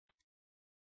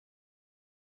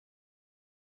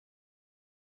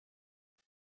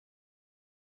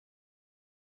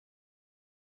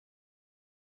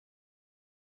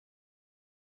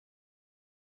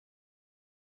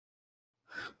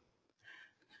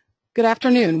Good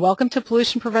afternoon. Welcome to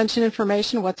Pollution Prevention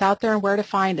Information, What's Out There and Where to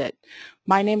Find It.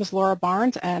 My name is Laura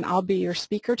Barnes and I'll be your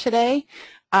speaker today.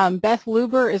 Beth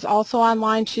Luber is also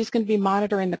online. She's going to be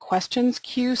monitoring the questions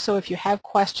queue, so if you have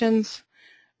questions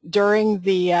during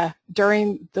the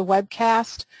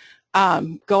webcast,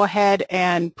 go ahead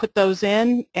and put those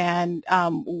in, and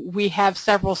we have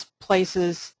several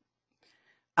places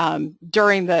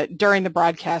during the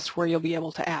broadcast where you'll be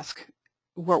able to ask,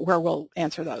 where we'll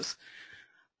answer those.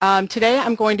 Today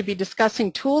I'm going to be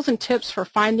discussing tools and tips for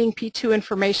finding P2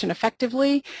 information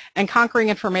effectively and conquering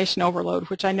information overload,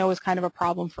 which I know is kind of a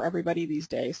problem for everybody these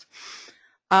days.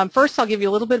 First, I'll give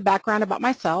you a little bit of background about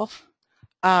myself.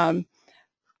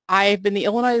 I've been the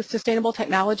Illinois Sustainable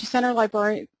Technology Center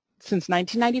librarian since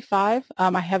 1995.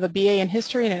 I have a BA in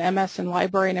History and an MS in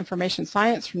Library and Information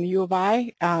Science from the U of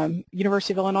I,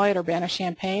 University of Illinois at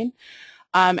Urbana-Champaign.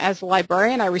 As a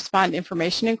librarian, I respond to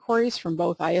information inquiries from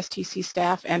both ISTC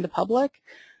staff and the public,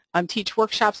 teach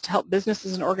workshops to help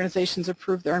businesses and organizations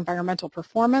improve their environmental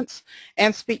performance,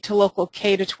 and speak to local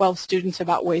K-12 students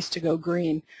about ways to go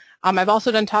green. I've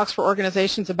also done talks for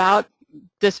organizations about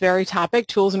this very topic,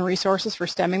 tools and resources for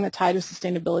stemming the tide of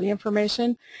sustainability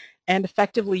information and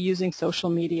effectively using social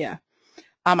media.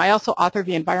 I also author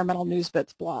the Environmental News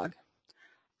Bits blog.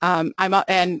 And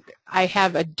I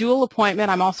have a dual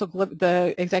appointment. I'm also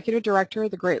the executive director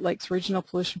of the Great Lakes Regional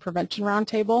Pollution Prevention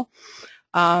Roundtable.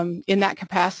 In that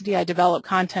capacity, I develop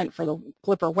content for the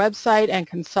GLRPPR website and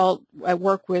I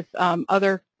work with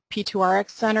other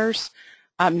P2RX centers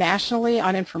nationally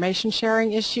on information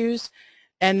sharing issues,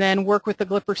 and then work with the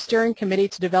GLRPPR steering committee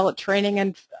to develop training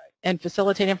and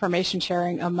facilitate information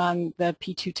sharing among the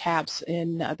P2 tabs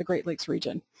in the Great Lakes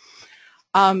region.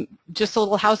 Just a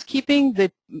little housekeeping,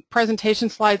 the presentation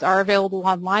slides are available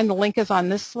online. The link is on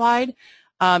this slide.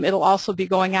 It'll also be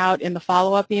going out in the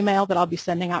follow-up email that I'll be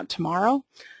sending out tomorrow.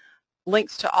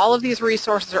 Links to all of these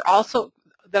resources are also,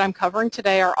 that I'm covering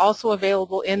today, are also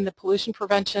available in the Pollution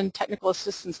Prevention Technical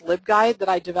Assistance LibGuide that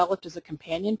I developed as a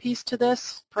companion piece to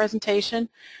this presentation.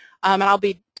 And I'll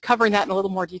be covering that in a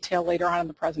little more detail later on in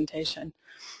the presentation.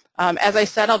 As I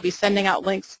said, I'll be sending out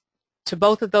links to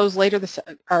both of those later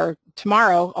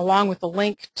tomorrow, along with a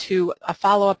link to a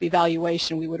follow-up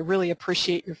evaluation. We would really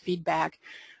appreciate your feedback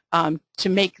to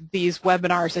make these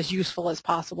webinars as useful as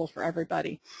possible for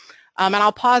everybody. And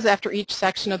I'll pause after each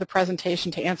section of the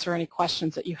presentation to answer any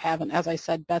questions that you have. And as I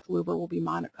said, Beth Luber will be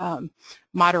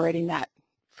moderating that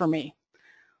for me.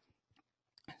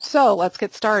 So let's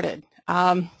get started.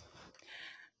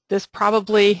 This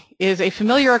probably is a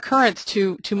familiar occurrence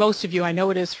to most of you. I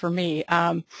know it is for me.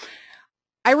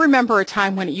 I remember a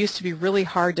time when it used to be really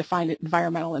hard to find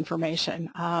environmental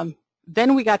information.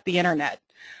 Then we got the internet.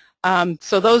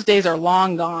 So those days are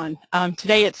long gone.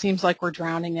 Today it seems like we're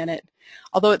drowning in it.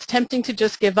 Although it's tempting to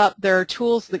just give up, there are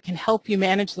tools that can help you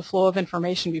manage the flow of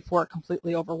information before it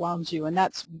completely overwhelms you, and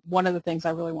that's one of the things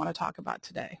I really want to talk about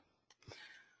today.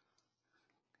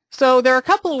 So there are a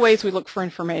couple of ways we look for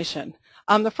information.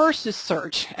 The first is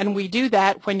search, and we do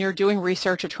that when you're doing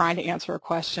research or trying to answer a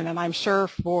question, and I'm sure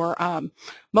for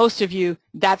most of you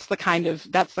that's the kind of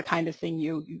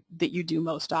thing that you do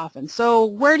most often. So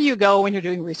where do you go when you're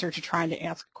doing research or trying to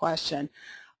answer a question?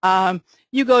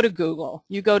 You go to Google,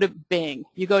 you go to Bing,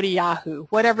 you go to Yahoo,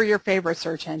 whatever your favorite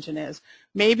search engine is.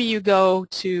 Maybe you go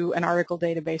to an article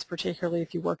database, particularly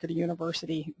if you work at a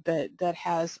university that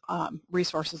has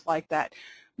resources like that.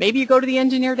 Maybe you go to the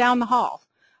engineer down the hall.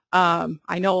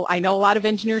 I know a lot of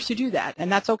engineers who do that, and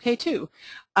that's okay too.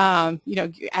 You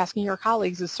know, asking your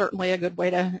colleagues is certainly a good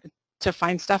way to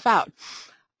find stuff out.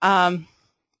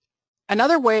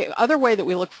 Other way that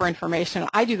we look for information,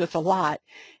 I do this a lot,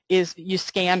 is you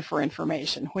scan for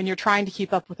information when you're trying to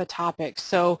keep up with a topic.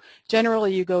 So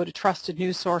generally you go to trusted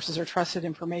news sources or trusted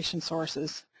information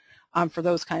sources for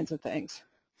those kinds of things.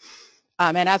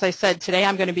 And as I said, today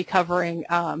I'm going to be covering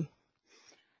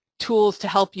tools to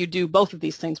help you do both of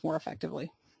these things more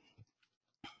effectively.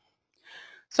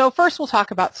 So first we'll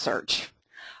talk about search.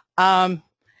 And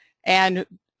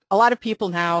a lot of people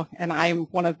now, and I'm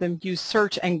one of them, use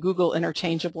search and Google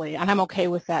interchangeably, and I'm okay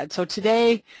with that. So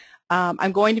today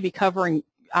I'm going to be covering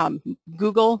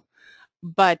Google,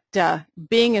 but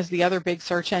Bing is the other big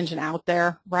search engine out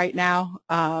there right now.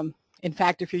 In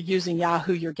fact, if you're using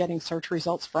Yahoo, you're getting search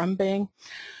results from Bing.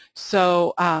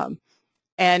 So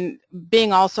and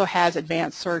Bing also has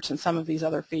advanced search and some of these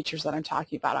other features that I'm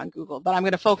talking about on Google. But I'm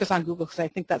going to focus on Google because I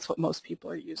think that's what most people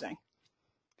are using.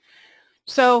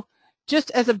 So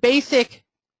just as a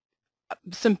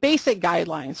some basic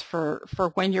guidelines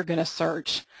for when you're going to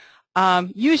search,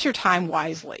 use your time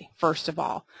wisely, first of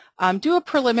all. do a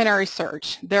preliminary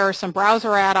search. There are some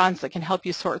browser add-ons that can help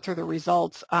you sort through the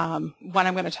results. One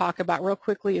I'm going to talk about real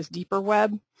quickly is Deeper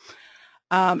Web.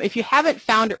 If you haven't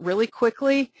found it really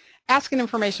quickly, ask an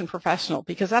information professional,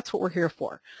 because that's what we're here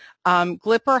for.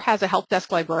 GLRPPR has a help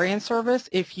desk librarian service.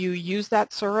 If you use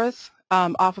that service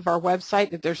off of our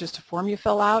website, if there's just a form you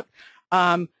fill out,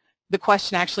 the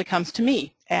question actually comes to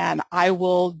me, and I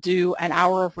will do an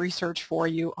hour of research for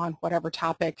you on whatever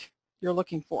topic you're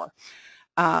looking for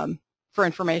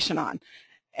information on.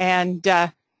 And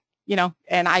you know,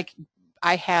 and I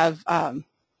have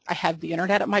the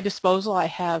internet at my disposal. I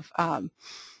have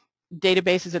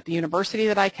databases at the university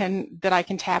that I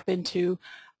can tap into,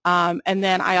 and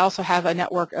then I also have a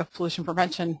network of pollution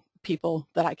prevention people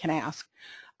that I can ask.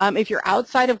 If you're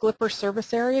outside of GLRPPR's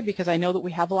service area, because I know that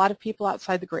we have a lot of people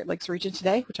outside the Great Lakes region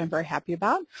today, which I'm very happy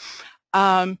about,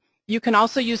 you can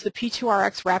also use the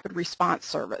P2RX Rapid Response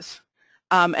Service.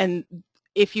 And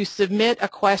if you submit a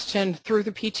question through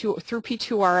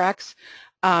P2RX,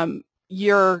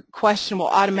 your question will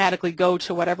automatically go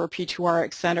to whatever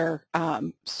P2RX center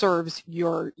serves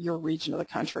your region of the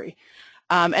country.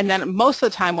 And then most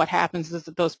of the time what happens is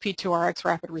that those P2RX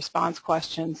rapid response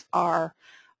questions are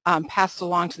passed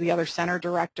along to the other center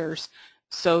directors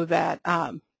so that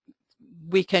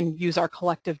we can use our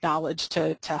collective knowledge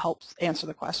to help answer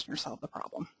the question or solve the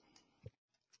problem.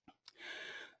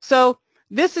 So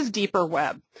this is Deeper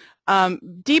Web.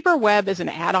 Deeper Web is an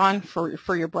add-on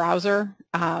for your browser.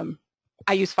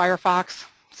 I use Firefox,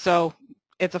 so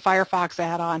it's a Firefox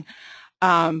add-on,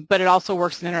 but it also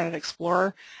works in Internet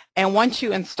Explorer. And once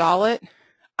you install it,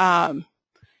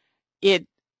 it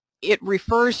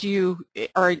refers you,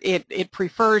 or it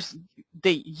prefers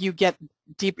that you get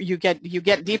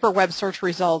Deeper Web search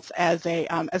results as a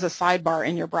sidebar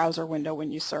in your browser window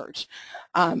when you search.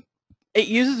 It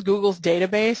uses Google's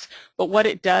database, but what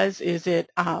it does is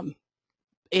it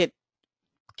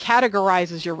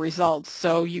categorizes your results,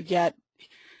 so you get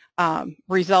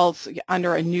results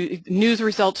under a news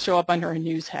results show up under a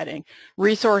news heading.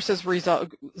 Resources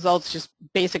results, just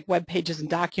basic web pages and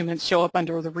documents, show up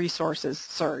under the resources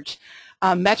search.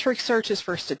 Metric search is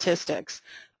for statistics.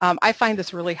 I find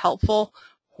this really helpful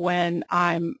when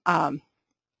I'm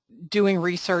doing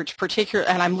research,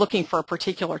 and I'm looking for a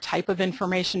particular type of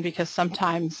information, because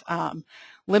sometimes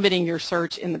limiting your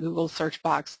search in the Google search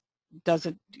box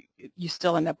you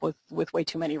still end up with way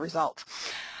too many results.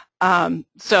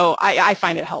 So I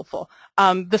find it helpful.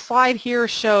 The slide here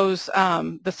shows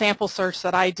the sample search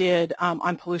that I did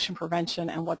on pollution prevention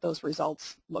and what those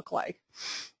results look like.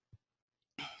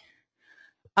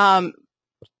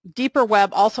 Deeper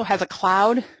Web also has a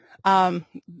cloud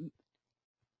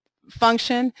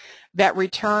function that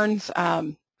returns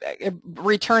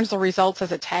the results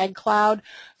as a tag cloud.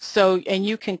 And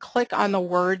you can click on the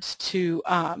words to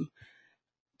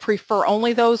prefer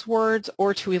only those words,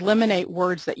 or to eliminate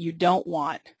words that you don't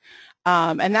want.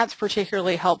 And that's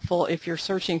particularly helpful if you're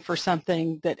searching for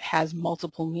something that has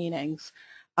multiple meanings.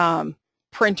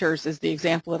 Printers is the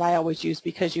example that I always use,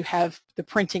 because you have the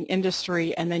printing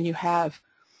industry, and then you have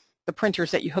the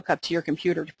printers that you hook up to your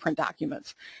computer to print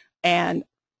documents. And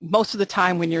most of the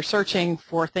time when you're searching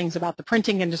for things about the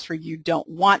printing industry, you don't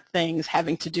want things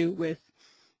having to do with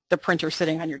the printer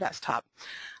sitting on your desktop.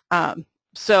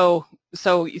 So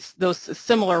those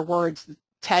similar words,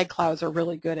 tag clouds, are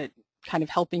really good at kind of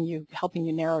helping you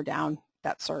narrow down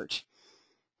that search.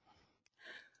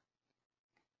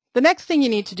 The next thing you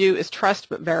need to do is trust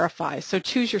but verify. So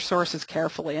choose your sources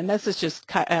carefully, and this is just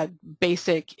a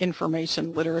basic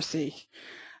information literacy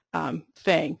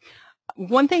thing.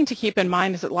 One thing to keep in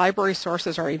mind is that library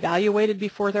sources are evaluated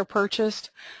before they're purchased,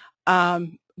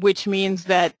 which means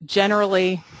that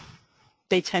generally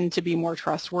they tend to be more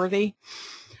trustworthy.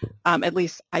 At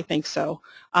least I think so.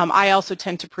 I also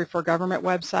tend to prefer government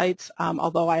websites,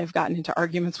 although I have gotten into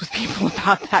arguments with people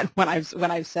about that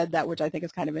when I've said that, which I think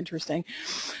is kind of interesting.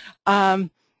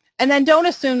 And then don't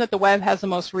assume that the web has the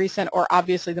most recent or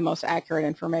obviously the most accurate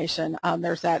information.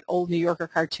 There's that old New Yorker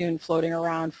cartoon floating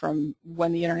around from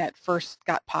when the internet first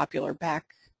got popular back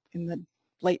in the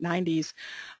late 90s.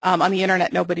 On the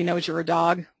internet, nobody knows you're a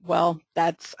dog. Well,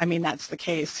 that's the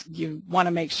case. You want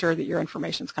to make sure that your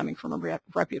information is coming from a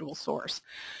reputable source.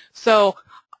 So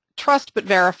trust but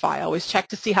verify. Always check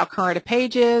to see how current a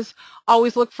page is.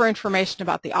 Always look for information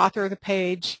about the author of the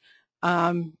page.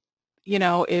 You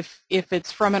know, if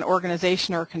it's from an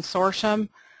organization or a consortium,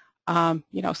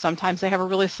 you know, sometimes they have a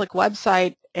really slick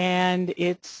website and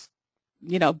it's,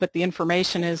 you know, but the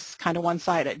information is kind of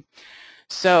one-sided.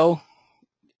 So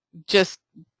just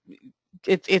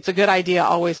it's a good idea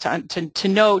always to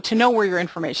know where your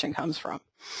information comes from.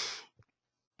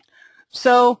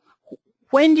 So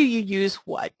When do you use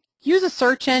what? Use a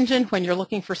search engine when you're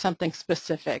looking for something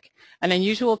specific, an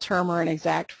unusual term or an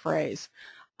exact phrase.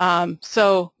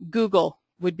 So Google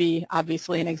would be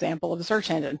obviously an example of a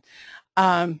search engine.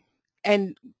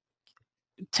 And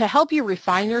to help you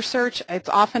refine your search, it's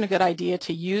often a good idea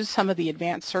to use some of the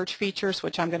advanced search features,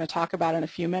 which I'm going to talk about in a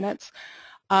few minutes.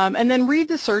 And then read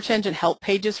the search engine help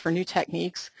pages for new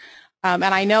techniques. And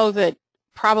I know that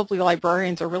probably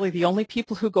librarians are really the only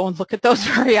people who go and look at those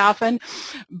very often.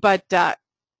 But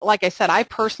like I said, I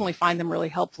personally find them really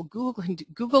helpful.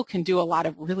 Google can do a lot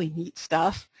of really neat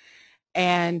stuff.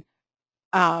 And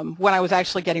when I was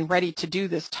actually getting ready to do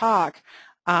this talk,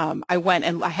 I went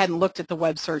and I hadn't looked at the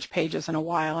web search pages in a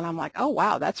while, and I'm like, oh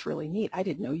wow, that's really neat. I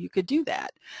didn't know you could do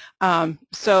that.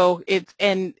 So it's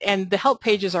and the help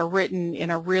pages are written in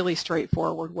a really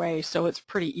straightforward way, so it's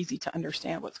pretty easy to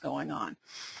understand what's going on.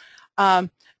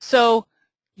 So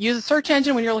use a search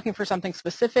engine when you're looking for something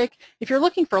specific. If you're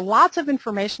looking for lots of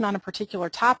information on a particular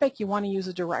topic, you want to use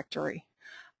a directory.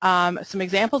 Some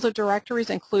examples of directories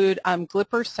include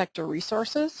GLRPPR sector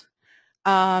resources,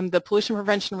 the Pollution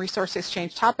Prevention Resource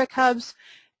Exchange topic hubs,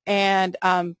 and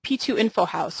P2 Info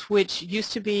House, which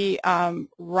used to be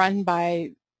run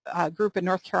by a group in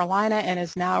North Carolina and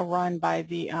is now run by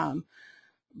the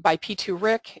by P2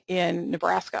 Rick in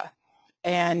Nebraska.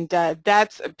 And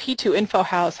that's P2 Info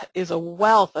House is a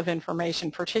wealth of information,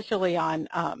 particularly on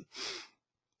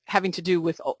having to do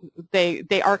with,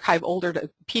 they archive older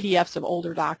PDFs of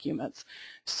older documents.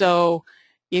 So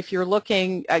if you're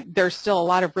looking, there's still a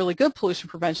lot of really good pollution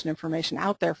prevention information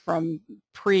out there from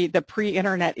the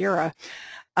pre-internet era,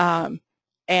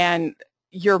 and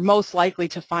you're most likely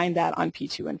to find that on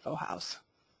P2 Info House.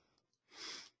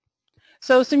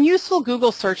 So some useful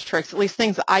Google search tricks, at least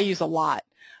things that I use a lot.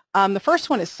 The first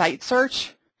one is site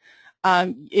search.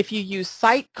 If you use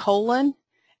site :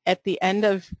 at the end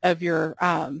of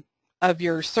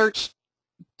your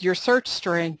search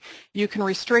string, you can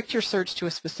restrict your search to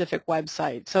a specific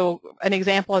website. So an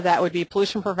example of that would be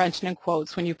pollution prevention in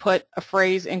quotes. When you put a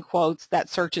phrase in quotes, that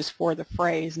searches for the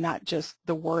phrase, not just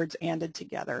the words anded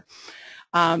together.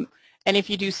 And if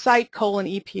you do site :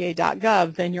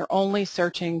 EPA.gov, then you're only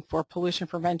searching for pollution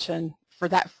prevention for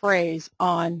that phrase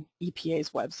on EPA's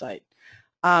website.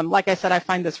 Like I said, I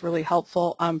find this really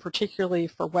helpful, particularly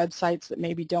for websites that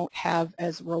maybe don't have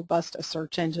as robust a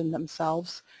search engine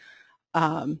themselves.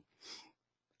 A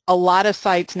lot of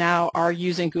sites now are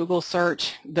using Google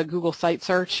search, the Google site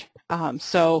search,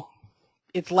 so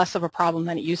it's less of a problem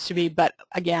than it used to be, but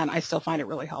again, I still find it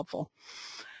really helpful.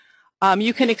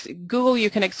 You can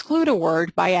exclude a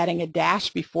word by adding a dash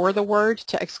before the word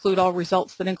to exclude all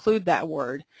results that include that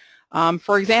word.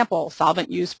 For example, solvent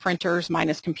use printers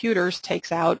minus computers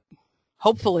takes out,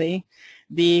 hopefully,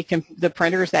 the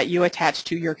printers that you attach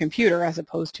to your computer as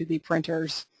opposed to the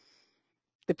printers,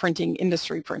 the printing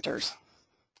industry printers.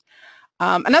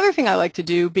 Another thing I like to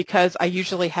do, because I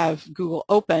usually have Google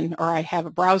open, or I have a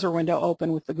browser window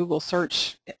open with the Google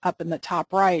search up in the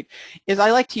top right, is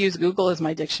I like to use Google as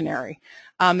my dictionary.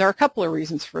 There are a couple of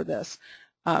reasons for this.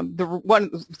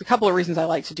 The couple of reasons I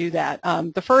like to do that.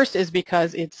 The first is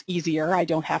because it's easier. I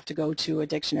don't have to go to a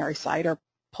dictionary site or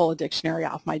pull a dictionary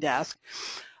off my desk.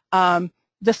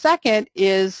 The second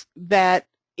is that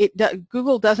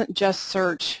Google doesn't just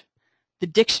search the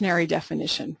dictionary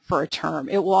definition for a term.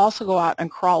 It will also go out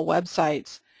and crawl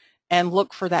websites and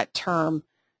look for that term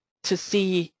to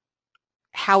see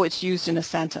how it's used in a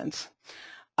sentence.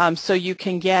 So you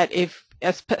can get,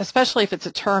 especially if it's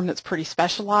a term that's pretty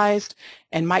specialized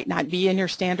and might not be in your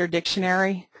standard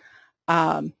dictionary,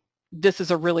 this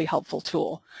is a really helpful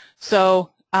tool.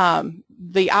 So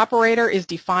the operator is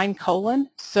define :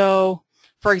 so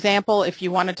for example, if you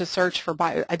wanted to search for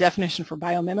a definition for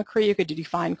biomimicry, you could do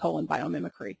define :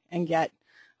 biomimicry and get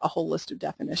a whole list of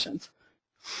definitions.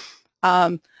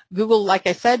 Google, like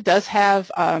I said, does have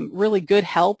really good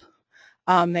help.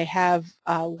 They have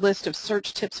a list of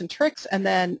search tips and tricks, and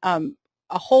then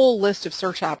a whole list of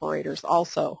search operators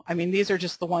also. I mean, these are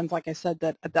just the ones, like I said,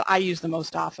 that I use the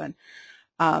most often.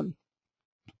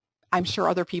 I'm sure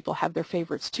other people have their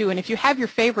favorites too, and if you have your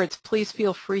favorites, please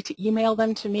feel free to email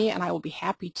them to me, and I will be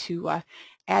happy to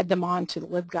add them on to the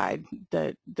LibGuide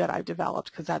that I've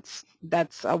developed, because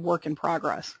that's a work in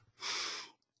progress.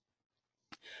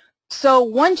 So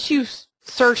once you've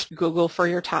searched Google for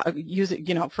your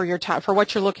for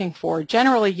what you're looking for,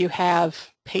 generally you have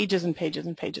pages and pages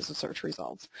and pages of search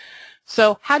results.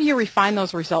 So how do you refine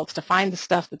those results to find the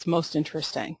stuff that's most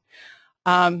interesting?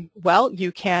 Well,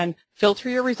 you can filter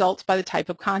your results by the type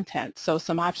of content. So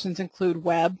some options include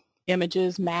web,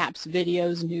 images, maps,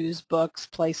 videos, news, books,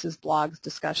 places, blogs,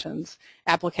 discussions,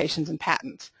 applications, and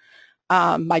patents.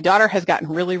 My daughter has gotten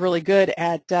really, really good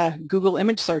at Google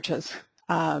image searches.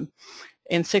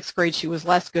 In 6th grade, she was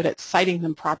less good at citing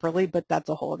them properly, but that's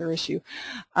a whole other issue.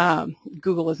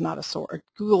 Google is not a source.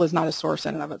 Google is not a source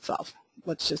in and of itself.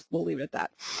 We'll leave it at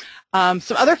that.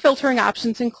 Some other filtering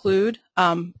options include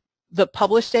the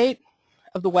publish date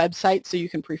of the website, so you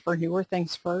can prefer newer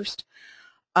things first.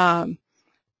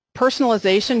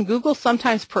 Personalization. Google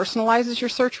sometimes personalizes your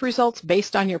search results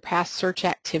based on your past search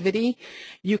activity.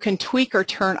 You can tweak or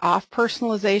turn off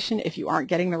personalization if you aren't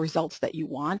getting the results that you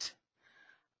want.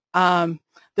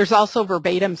 There's also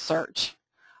verbatim search.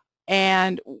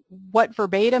 And what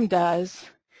verbatim does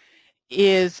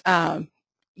is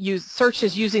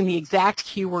searches using the exact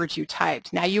keywords you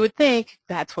typed. Now, you would think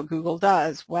that's what Google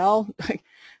does. Well,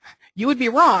 you would be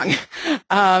wrong.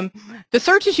 The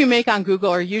searches you make on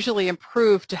Google are usually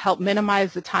improved to help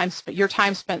minimize your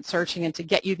time spent searching and to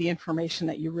get you the information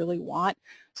that you really want.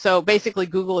 So basically,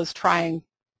 Google is trying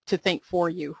to think for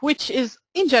you, which is,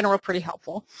 in general, pretty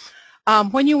helpful.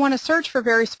 When you want to search for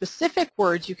very specific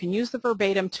words, you can use the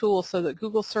verbatim tool so that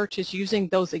Google search is using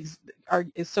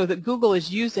Google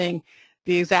is using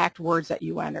the exact words that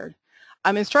you entered.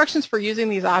 Instructions for using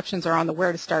these options are on the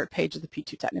Where to Start page of the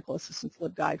P2 Technical Assistance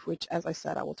LibGuide, which, as I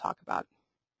said, I will talk about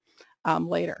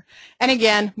later. And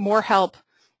again, more help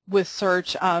with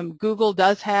search. Google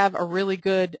does have a really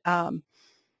good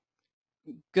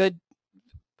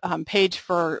page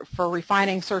for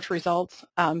refining search results.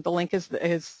 The link is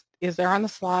there on the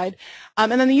slide.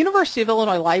 And then the University of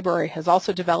Illinois Library has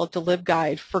also developed a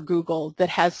LibGuide for Google that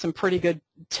has some pretty good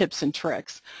tips and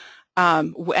tricks.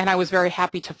 And I was very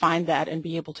happy to find that and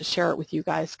be able to share it with you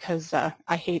guys because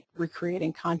I hate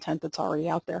recreating content that's already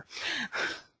out there.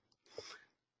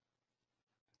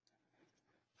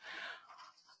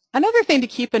 Another thing to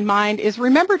keep in mind is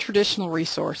remember traditional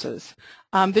resources.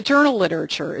 The journal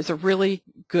literature is a really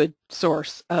good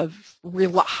source of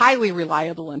highly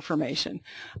reliable information.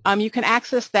 You can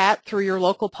access that through your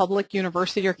local public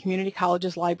university or community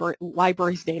college's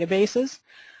libraries databases.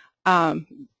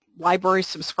 Libraries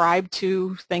subscribe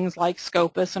to things like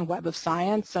Scopus and Web of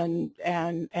Science and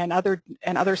other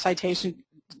citation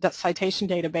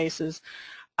databases.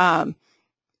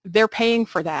 They're paying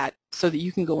for that so that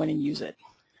you can go in and use it.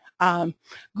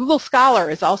 Google Scholar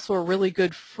is also a really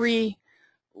good free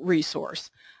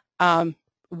resource.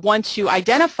 Once you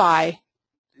identify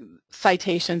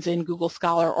citations in Google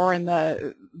Scholar or in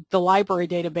the library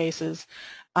databases,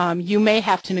 you may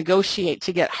have to negotiate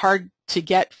to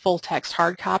get full text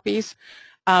hard copies,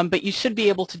 but you should be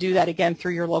able to do that again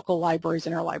through your local libraries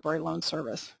and Interlibrary Loan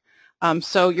Service.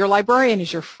 So your librarian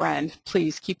is your friend.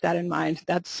 Please keep that in mind.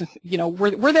 That's,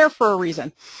 we're there for a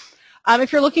reason.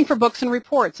 If you're looking for books and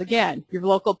reports, again, your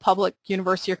local public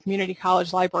university or community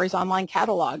college library's online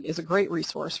catalog is a great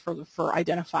resource for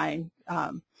identifying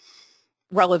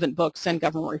relevant books and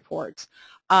government reports.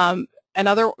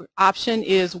 Another option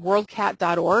is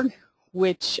worldcat.org,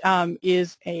 which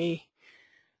is a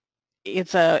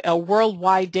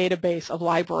worldwide database of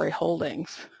library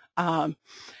holdings. And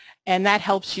that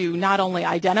helps you not only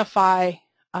identify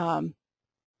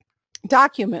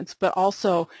documents, but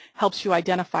also helps you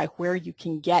identify where you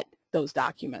can get those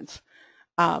documents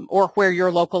or where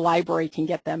your local library can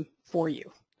get them for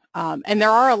you. And there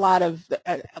are a lot of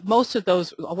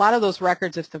those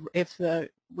records, if the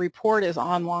report is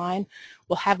online,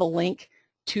 will have a link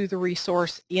to the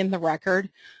resource in the record,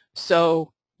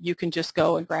 so you can just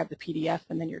go and grab the PDF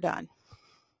and then you're done.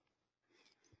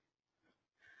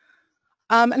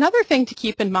 Another thing to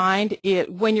keep in mind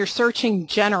when you're searching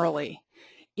generally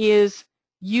is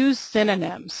use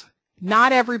synonyms.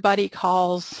 Not everybody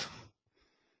calls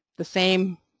the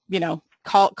same,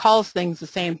 calls things the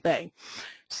same thing.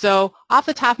 So off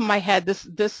the top of my head,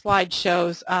 this slide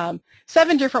shows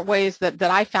 7 different ways that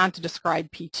I found to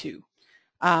describe P2. You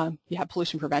have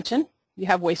pollution prevention, you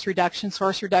have waste reduction,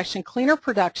 source reduction, cleaner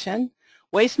production,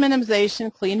 waste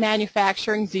minimization, clean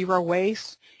manufacturing, zero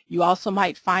waste. You also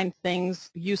might find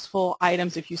useful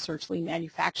items if you search lean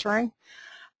manufacturing.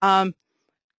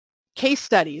 Case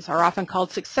studies are often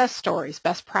called success stories,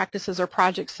 best practices, or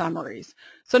project summaries.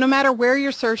 So no matter where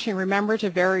you're searching, remember to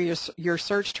vary your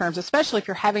search terms, especially if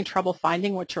you're having trouble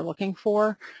finding what you're looking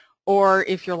for, or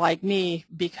if you're like me,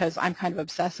 because I'm kind of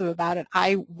obsessive about it,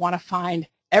 I want to find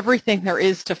everything there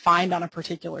is to find on a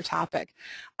particular topic,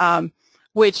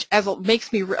 which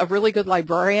makes me a really good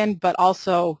librarian, but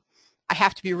also I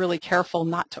have to be really careful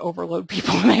not to overload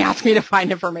people when they ask me to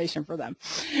find information for them.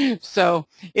 So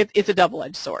it's a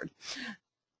double-edged sword.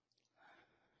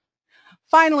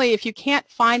 Finally, if you can't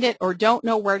find it or don't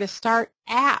know where to start,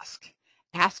 ask.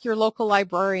 Ask your local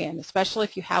librarian, especially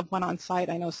if you have one on site.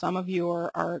 I know some of you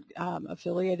are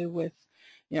affiliated with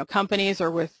companies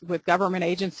or with government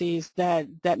agencies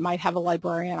that might have a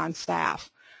librarian on staff.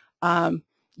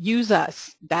 Use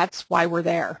us. That's why we're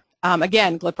there.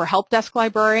 Again, GLRPPR Help Desk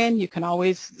Librarian, you can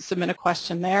always submit a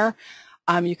question there.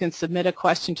 You can submit a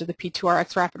question to the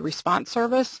P2RX Rapid Response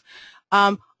Service.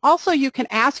 Also, you can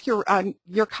ask your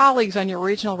colleagues on your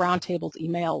regional roundtables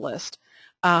email list.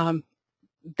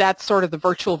 That's sort of the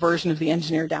virtual version of the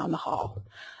engineer down the hall.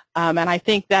 And I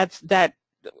think that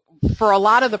for a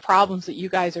lot of the problems that you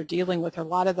guys are dealing with, or a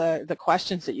lot of the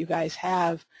questions that you guys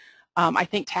have, I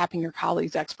think tapping your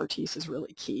colleagues' expertise is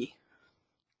really key.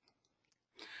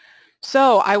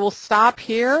 So I will stop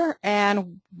here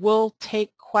and we'll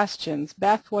take questions.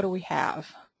 Beth, what do we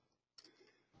have?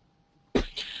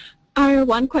 Our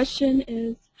one question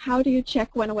is, how do you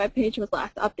check when a web page was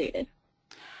last updated?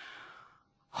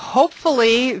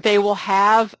 Hopefully they will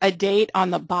have a date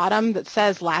on the bottom that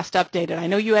says last updated. I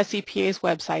know US EPA's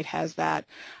website has that.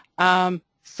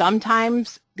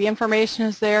 Sometimes the information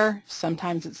is there,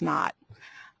 sometimes it's not.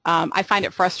 I find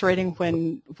it frustrating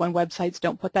when websites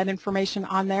don't put that information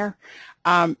on there.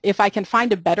 If I can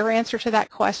find a better answer to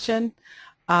that question,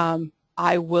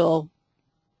 I will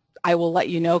let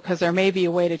you know, because there may be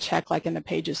a way to check, like in the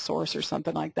page's source or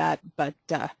something like that.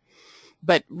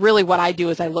 But really, what I do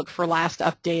is I look for last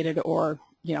updated, or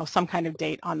some kind of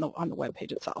date on the web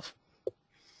page itself.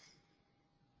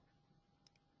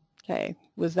 Okay,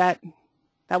 that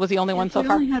was the only one so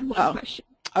far? We only had one question.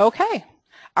 Okay.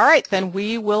 All right, then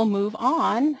we will move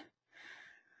on.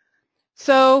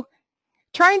 So,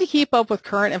 trying to keep up with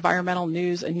current environmental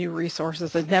news and new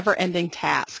resources is a never-ending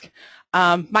task.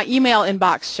 My email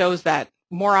inbox shows that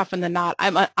more often than not.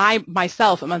 I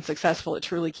myself am unsuccessful at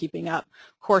truly keeping up.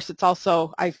 Of course, it's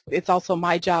also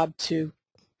my job to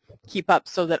keep up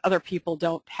so that other people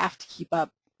don't have to keep up,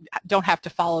 don't have to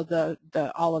follow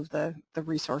all of the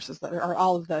resources that are, or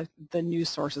all of the news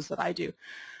sources that I do.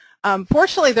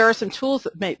 Fortunately, there are some tools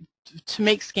that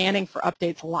make scanning for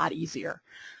updates a lot easier.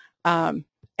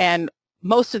 And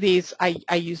most of these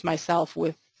I use myself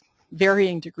with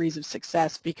varying degrees of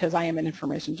success because I am an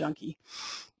information junkie.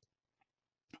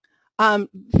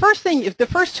 The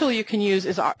first tool you can use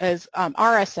is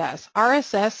RSS.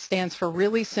 RSS stands for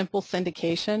Really Simple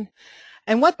Syndication.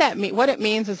 And what it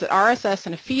means is that RSS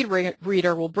and a feed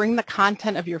reader will bring the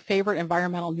content of your favorite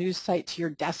environmental news site to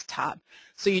your desktop.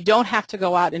 So you don't have to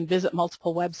go out and visit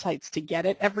multiple websites to get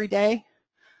it every day.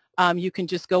 You can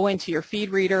just go into your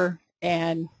feed reader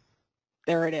and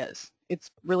there it is. It's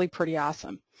really pretty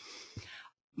awesome.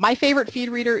 My favorite feed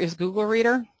reader is Google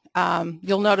Reader.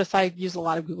 You'll notice I use a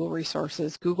lot of Google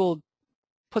resources. Google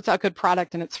puts out good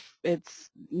product and it's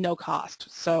no cost,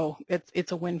 so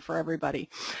it's a win for everybody.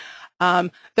 There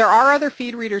are other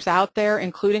feed readers out there,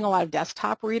 including a lot of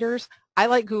desktop readers. I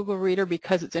like Google Reader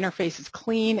because its interface is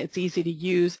clean, it's easy to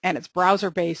use, and it's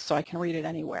browser-based, so I can read it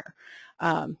anywhere.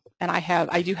 And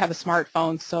I do have a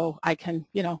smartphone, so I can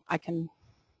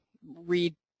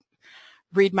read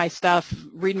my stuff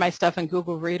in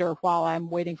Google Reader while I'm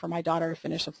waiting for my daughter to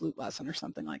finish a flute lesson or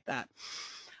something like that.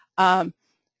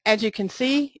 As you can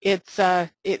see, as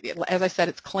I said,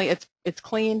 it's clean,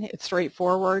 it's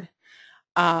straightforward,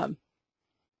 and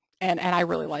I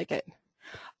really like it.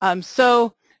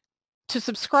 So to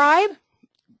subscribe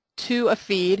to a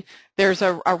feed, there's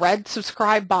a red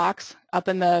subscribe box up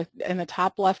in the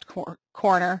top left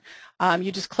corner.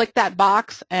 You just click that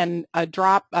box and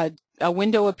a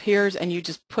window appears, and you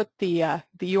just put the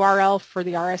URL for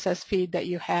the RSS feed that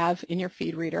you have in your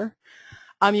feed reader.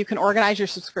 You can organize your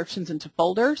subscriptions into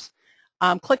folders.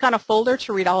 Click on a folder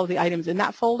to read all of the items in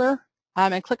that folder,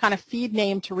 and click on a feed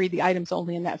name to read the items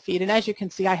only in that feed. And as you can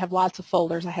see, I have lots of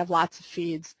folders. I have lots of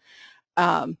feeds.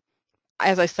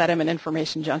 As I said, I'm an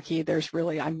information junkie. There's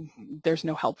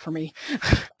no help for me,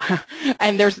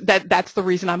 and that's the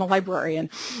reason I'm a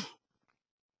librarian.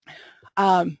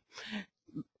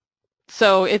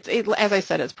 So as I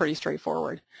said, it's pretty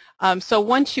straightforward. So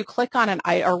once you click on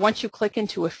once you click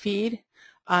into a feed,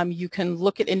 you can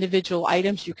look at individual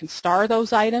items. You can star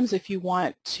those items if you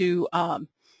want to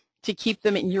keep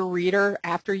them in your reader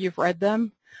after you've read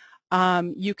them.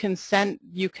 You can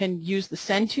use the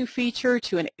send to feature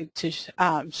to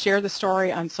share the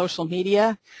story on social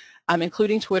media,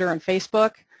 including Twitter and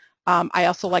Facebook. I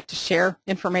also like to share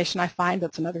information I find.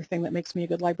 That's another thing that makes me a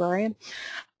good librarian.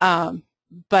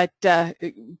 But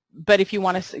if you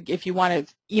want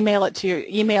to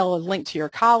email a link to your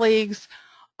colleagues,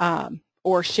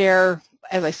 or share,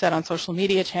 as I said, on social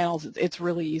media channels, it's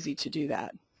really easy to do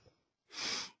that.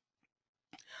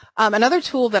 Another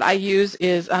tool that I use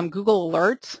is Google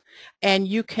Alerts, and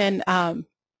you can,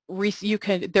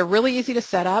 they're really easy to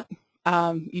set up.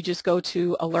 You just go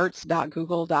to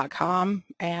alerts.google.com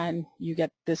and you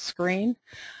get this screen.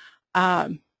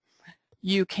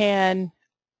 You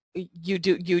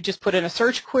just put in a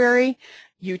search query,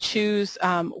 you choose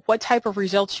what type of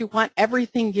results you want.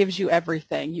 Everything gives you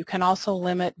everything. You can also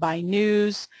limit by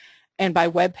news and by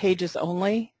web pages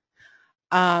only.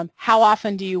 How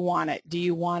often do you want it? Do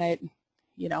you want it,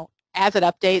 as it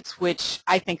updates, which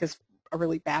I think is a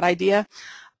really bad idea?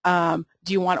 Do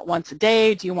you want it once a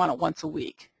day? Do you want it once a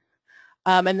week?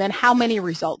 And then how many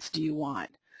results do you want?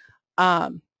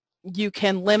 You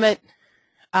can limit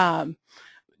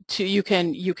you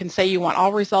can say you want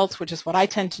all results, which is what I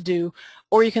tend to do,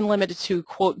 or you can limit it to,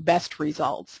 quote, best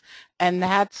results. And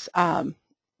that's and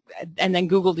then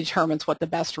Google determines what the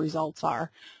best results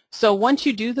are. So once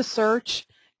you do the search,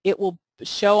 it will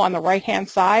show on the right-hand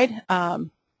side a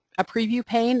preview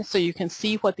pane, so you can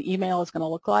see what the email is going to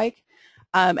look like.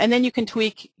 And then you can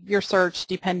tweak your search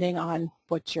depending on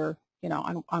what you're,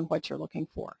 on what you're looking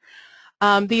for.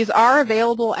 These are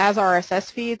available as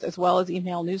RSS feeds as well as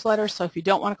email newsletters. So if you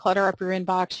don't want to clutter up your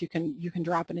inbox, you can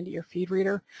drop it into your feed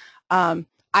reader. I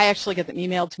actually get them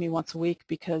emailed to me once a week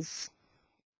because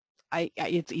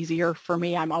it's easier for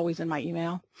me. I'm always in my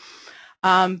email.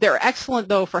 They're excellent,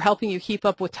 though, for helping you keep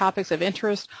up with topics of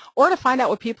interest or to find out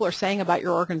what people are saying about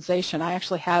your organization. I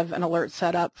actually have an alert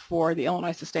set up for the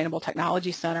Illinois Sustainable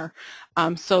Technology Center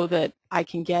so that I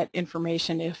can get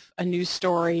information if a news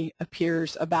story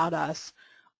appears about us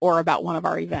or about one of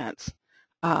our events.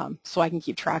 So I can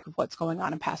keep track of what's going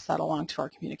on and pass that along to our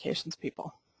communications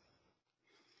people.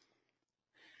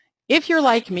 If you're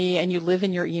like me and you live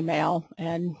in your email,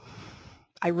 and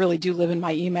I really do live in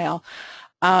my email,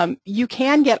 you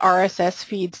can get RSS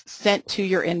feeds sent to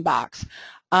your inbox.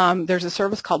 There's a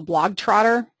service called Blog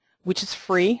Trotter, which is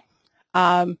free,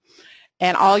 and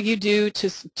all you do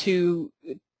to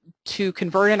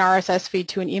convert an RSS feed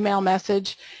to an email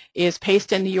message is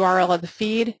paste in the URL of the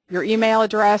feed, your email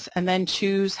address, and then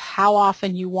choose how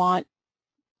often you want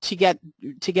to get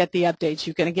the updates.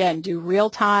 You can, again, do real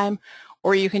time,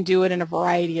 or you can do it in a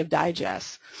variety of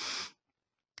digests.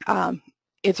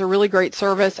 It's a really great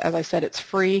service. As I said, it's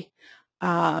free,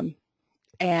 and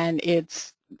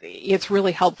it's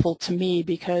really helpful to me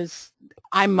because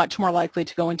I'm much more likely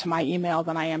to go into my email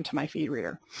than I am to my feed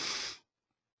reader.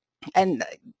 And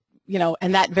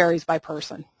and that varies by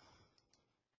person.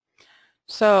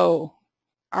 So,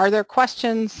 are there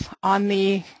questions on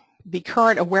the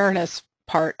current awareness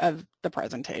part of the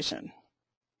presentation?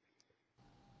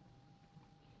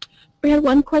 We had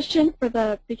one question for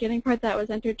the beginning part that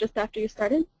was entered just after you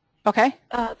started. Okay.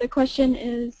 The question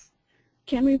is,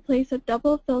 can we place a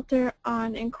double filter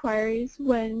on inquiries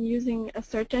when using a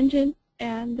search engine?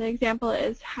 And the example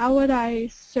is, how would I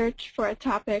search for a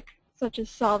topic such as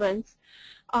solvents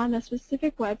on a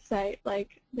specific website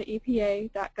like the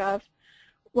EPA.gov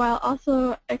while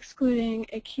also excluding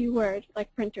a keyword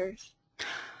like printers?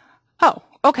 Oh,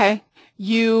 okay.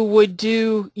 You would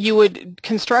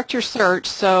construct your search,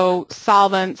 so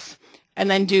solvents,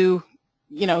 and then do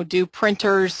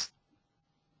printers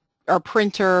or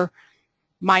printer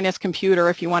minus computer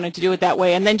if you wanted to do it that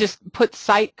way, and then just put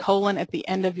site : at the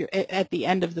end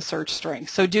of the search string.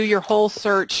 So do your whole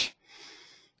search.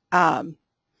 Do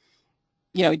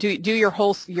your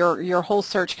whole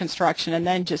search construction, and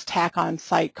then just tack on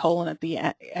site : at the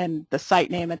end and the site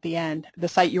name at the end, the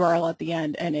site URL at the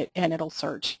end, and it'll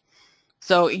search.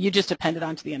 So you just append it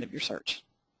onto the end of your search.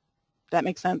 That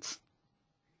makes sense?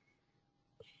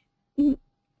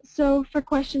 So for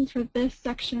questions for this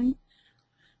section,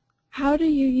 how do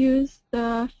you use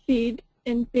the feed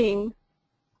in Bing?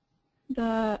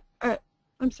 How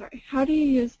do you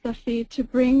use the feed to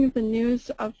bring the news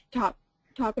of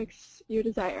topics you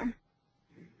desire?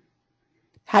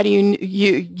 How do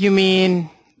you mean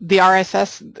the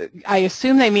RSS? I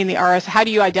assume they mean the RSS. How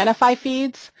do you identify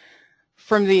feeds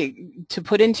to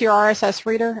put into your RSS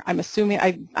reader? I'm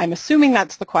assuming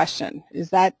that's the question.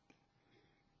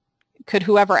 Could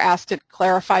whoever asked it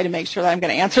clarify to make sure that I'm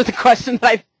going to answer the question that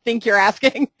I think you're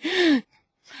asking?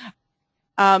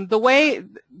 The way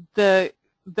the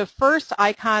first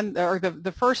icon, or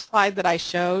the first slide that I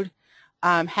showed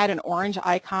had an orange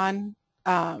icon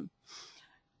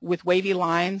with wavy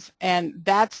lines, and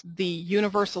that's the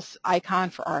universal icon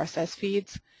for RSS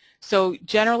feeds. So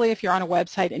generally, if you're on a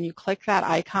website and you click that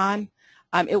icon,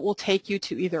 it will take you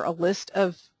to either a list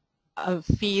of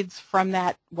feeds from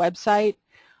that website,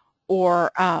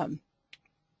 or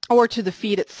to the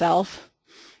feed itself,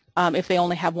 if they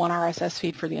only have one RSS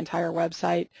feed for the entire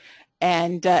website.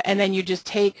 and then you just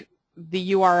take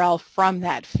the URL from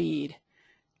that feed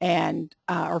and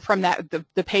or from that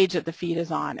the page that the feed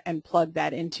is on and plug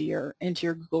that into your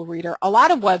Google Reader. A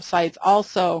lot of websites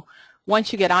also,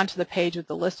 once you get onto the page with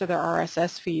the list of their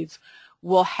RSS feeds,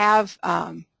 will have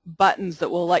buttons that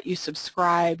will let you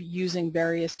subscribe using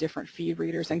various different feed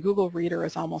readers, and Google Reader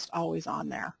is almost always on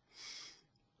there.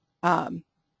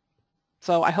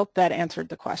 So I hope that answered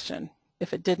the question.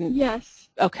 If it didn't, yes.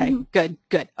 Okay, good.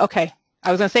 Okay,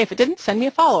 I was going to say if it didn't, send me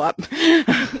a follow-up.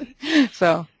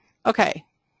 So, okay.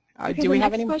 Do we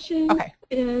have any? The next question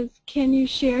is, can you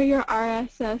share your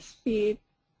RSS feed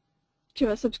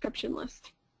to a subscription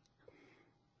list?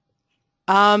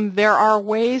 There are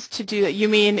ways to do that. You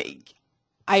mean,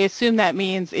 I assume that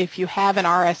means if you have an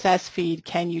RSS feed,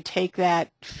 can you take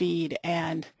that feed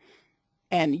and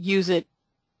use it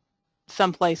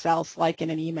someplace else, like in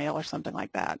an email or something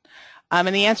like that? And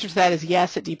the answer to that is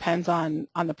yes. It depends on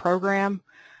the program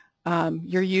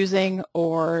you're using,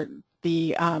 or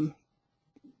the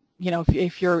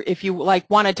if you like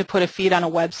wanted to put a feed on a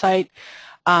website,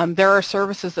 there are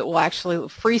services that will actually,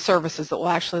 free services that will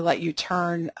actually let you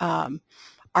turn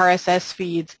RSS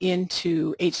feeds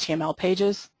into HTML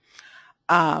pages,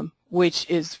 which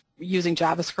is using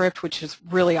JavaScript, which is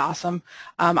really awesome.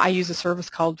 I use a service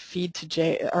called Feed to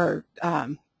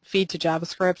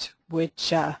JavaScript,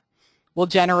 which will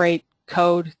generate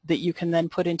code that you can then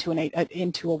put into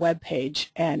a web page,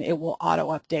 and it will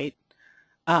auto-update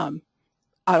the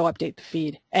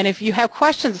feed. And if you have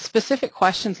questions, specific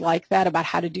questions like that about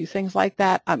how to do things like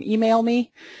that, email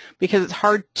me, because it's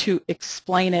hard to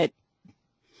explain it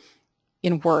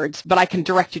in words, but I can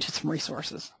direct you to some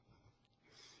resources.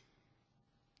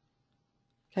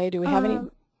 Okay, do we have any?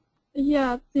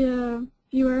 Yeah, the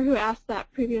viewer who asked that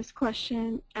previous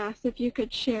question asked if you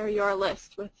could share your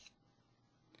list with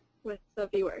the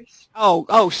viewers.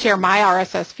 Oh, share my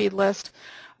RSS feed list.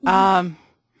 I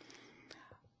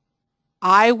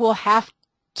will have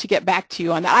to get back to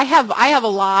you on that. I have a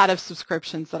lot of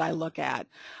subscriptions that I look at,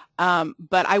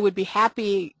 but I would be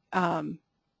happy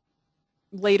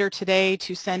later today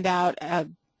to send out to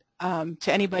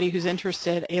anybody who's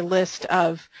interested a list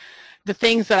of the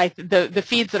things that the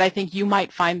feeds that I think you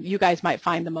guys might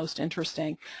find the most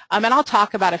interesting. And I'll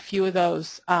talk about a few of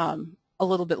those a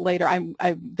little bit later.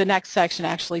 The next section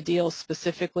actually deals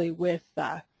specifically with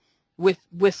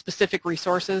specific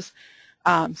resources.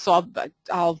 So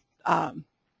I'll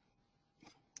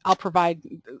provide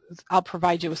you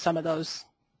with some of those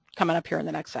coming up here in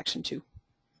the next section too.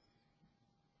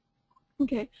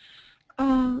 Okay.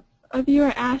 A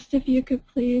viewer asked if you could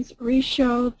please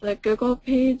re-show the Google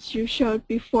page you showed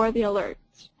before the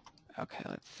alerts. Okay,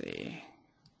 let's see.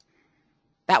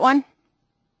 That one?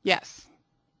 Yes.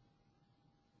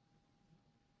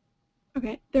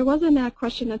 Okay, there wasn't a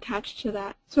question attached to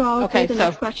that, so I'll read the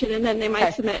next question, and then they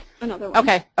might submit another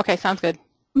one. Okay, sounds good.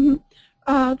 The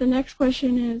next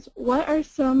question is, what are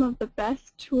some of the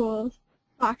best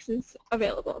toolboxes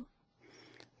available?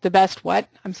 The best what?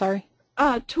 I'm sorry?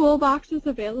 Toolboxes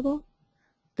available.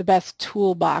 The best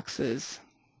toolboxes.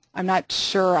 I'm not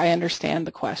sure I understand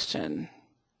the question.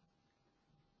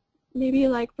 Maybe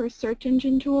like for search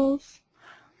engine tools?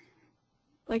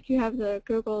 Like you have the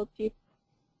Google Deep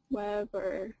Web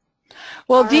or...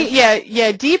 Well,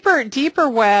 Deeper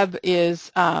Web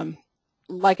is,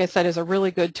 like I said, is a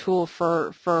really good tool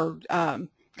for kind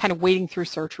of wading through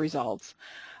search results.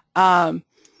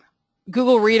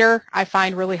 Google Reader I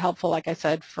find really helpful, like I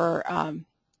said, for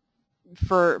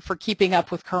keeping up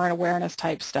with current awareness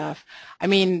type stuff. I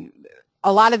mean,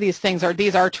 a lot of these things are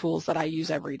tools that I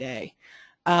use every day,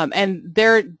 and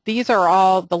these are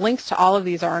all, the links to all of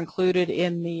these are included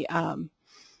in the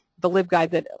LibGuide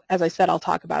that, as I said, I'll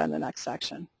talk about in the next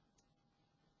section.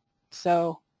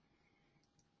 So,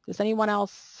 does anyone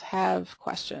else have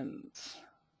questions?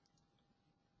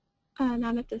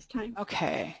 Not at this time.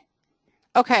 Okay,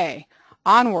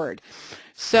 onward.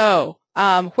 So,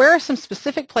 where are some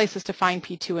specific places to find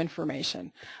P2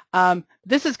 information?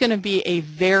 This is going to be a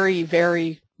very,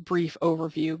 very brief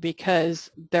overview because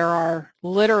there are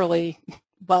literally,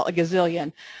 well, a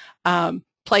gazillion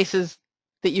places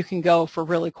that you can go for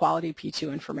really quality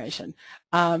P2 information.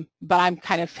 But I'm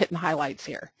kind of hitting highlights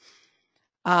here.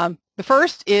 The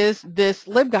first is this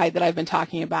LibGuide that I've been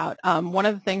talking about. One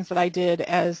of the things that I did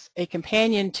as a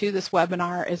companion to this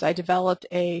webinar is I developed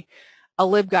a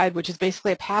LibGuide, which is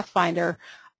basically a pathfinder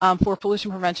for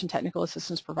pollution prevention technical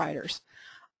assistance providers.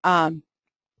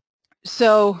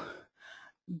 So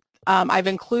I've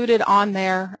included on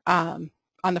there, on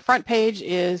the front page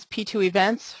is P2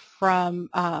 events from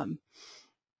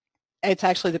It's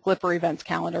actually the GLRPPR events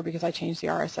calendar because I changed the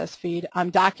RSS feed.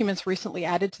 Documents recently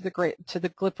added to the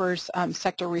GLRPPR's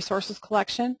sector resources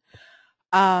collection.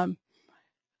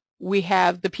 We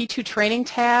have the P2 training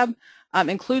tab,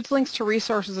 includes links to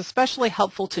resources especially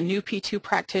helpful to new P2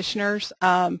 practitioners,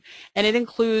 and it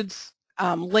includes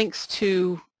links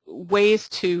to ways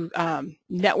to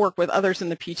network with others in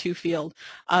the P2 field,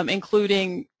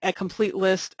 including a complete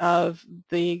list of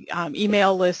the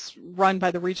email lists run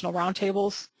by the regional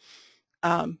roundtables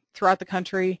throughout the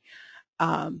country,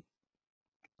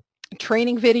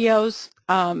 training videos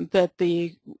that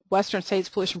the Western States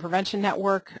Pollution Prevention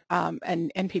Network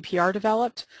and NPPR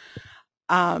developed,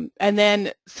 and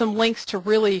then some links to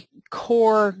really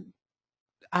core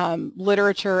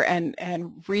literature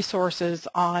and resources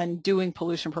on doing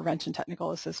pollution prevention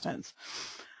technical assistance.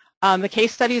 The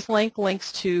case studies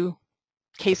links to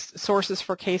case sources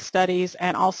for case studies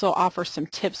and also offers some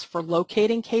tips for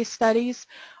locating case studies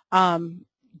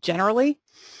generally.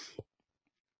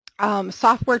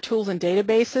 Software tools and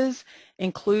databases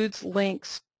includes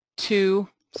links to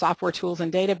software tools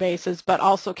and databases, but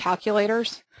also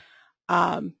calculators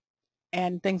and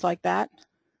things like that.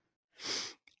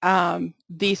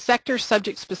 The sector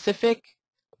subject-specific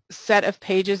set of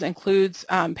pages includes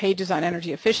pages on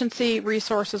energy efficiency,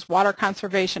 resources, water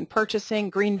conservation, purchasing,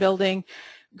 green building,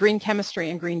 green chemistry,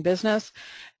 and green business,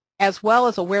 as well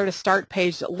as a where to start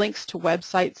page that links to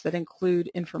websites that include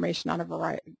information on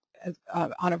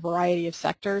a variety of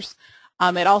sectors.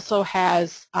 It also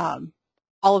has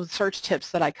all of the search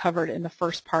tips that I covered in the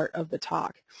first part of the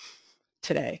talk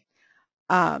today,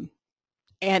 and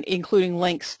including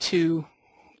links to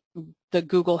the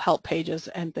Google help pages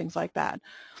and things like that.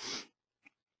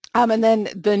 And then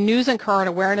the news and current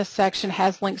awareness section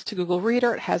has links to Google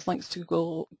Reader, it has links to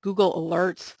Google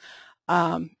Alerts,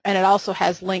 and it also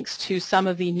has links to some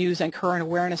of the news and current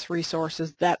awareness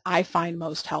resources that I find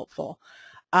most helpful.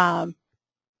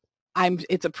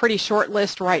 It's a pretty short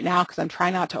list right now because I'm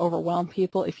trying not to overwhelm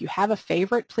people. If you have a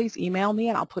favorite, please email me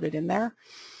and I'll put it in there.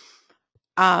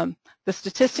 The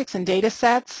statistics and data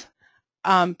sets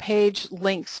page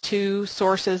links to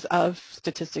sources of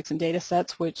statistics and data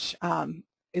sets, which I'm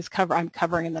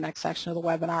covering in the next section of the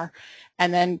webinar.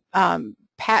 And then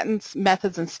patents,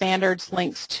 methods, and standards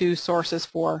links to sources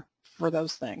for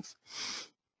those things.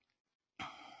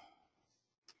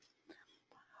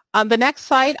 The next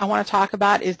site I want to talk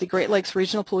about is the Great Lakes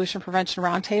Regional Pollution Prevention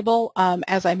Roundtable.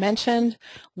 As I mentioned,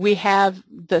 we have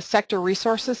the sector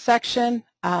resources section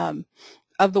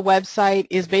of the website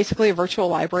is basically a virtual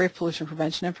library of pollution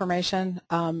prevention information.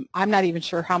 I'm not even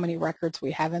sure how many records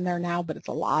we have in there now, but it's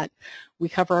a lot. We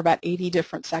cover about 80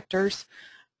 different sectors.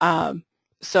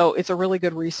 So it's a really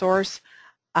good resource.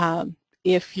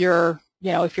 If you're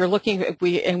looking,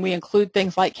 we include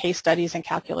things like case studies and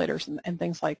calculators and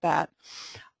things like that.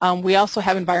 We also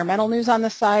have environmental news on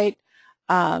the site.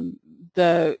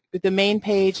 The main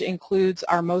page includes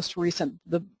our most recent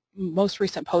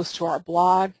post to our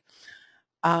blog.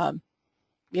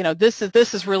 This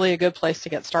is really a good place to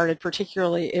get started,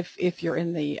 particularly if you're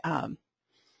in the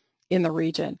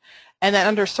region. And then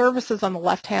under services on the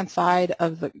left-hand side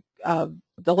of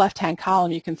the left-hand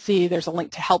column, you can see there's a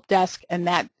link to Help Desk, and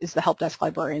that is the Help Desk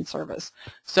librarian service.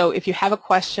 So if you have a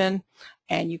question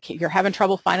and you're having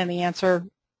trouble finding the answer,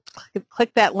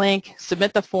 click that link,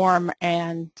 submit the form,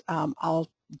 and I'll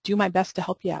do my best to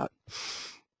help you out.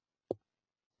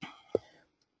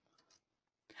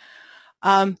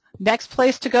 Next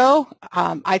place to go,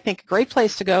 I think a great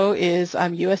place to go is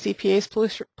US EPA's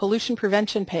pollution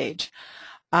prevention page.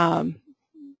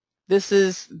 This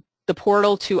is the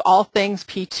portal to all things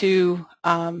P2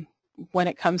 when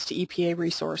it comes to EPA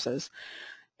resources.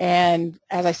 And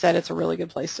as I said, it's a really good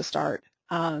place to start.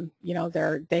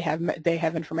 They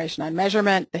have information on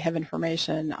measurement, they have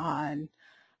information on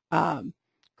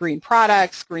green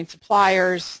products, green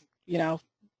suppliers,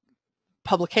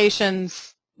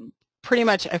 publications, pretty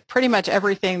much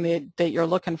everything that you're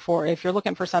looking for. If you're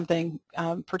looking for something,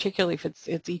 particularly if it's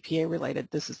EPA related,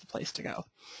 this is the place to go.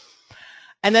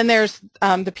 And then there's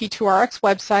the P2RX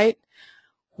website,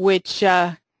 which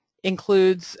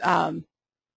includes,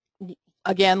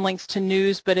 again, links to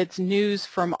news, but it's news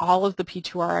from all of the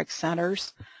P2RX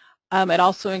centers. It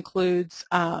also includes,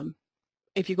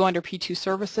 if you go under P2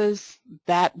 services,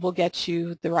 that will get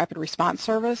you the rapid response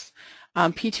service.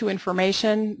 P2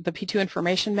 information, the P2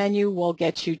 information menu will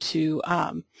get you to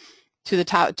a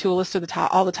list of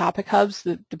all the topic hubs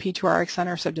that the P2RX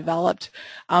centers have developed.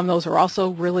 Those are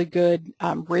also really good,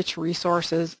 rich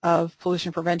resources of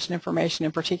pollution prevention information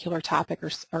in particular topic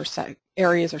or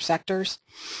areas or sectors.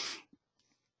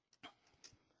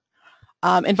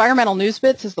 Environmental News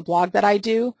Bits is the blog that I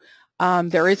do.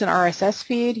 There is an RSS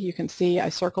feed. You can see I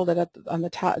circled it on the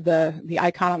top, the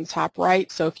icon on the top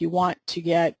right. So if you want to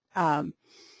get,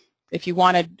 if you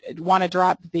want to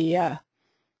drop the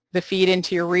feed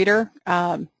into your reader,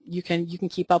 you can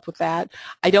keep up with that.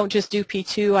 I don't just do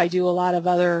P2. I do a lot of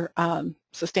other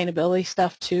sustainability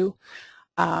stuff too.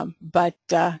 But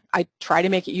I try to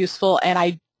make it useful, and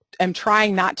I am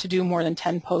trying not to do more than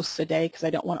 10 posts a day because I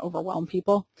don't want to overwhelm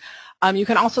people. You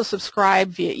can also subscribe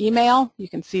via email. You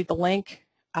can see the link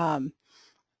on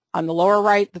the lower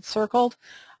right that's circled.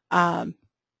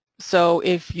 So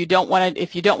if you don't want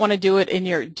to do it in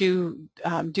your do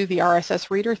the RSS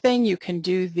reader thing, you can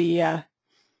do the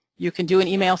you can do an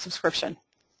email subscription.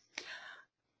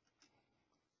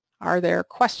 Are there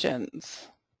questions?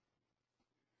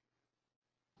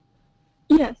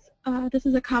 Yes, this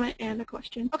is a comment and a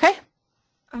question. Okay.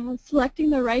 Selecting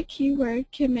the right keyword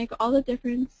can make all the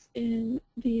difference in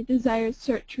the desired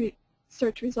search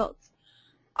results.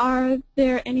 Are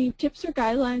there any tips or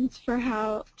guidelines for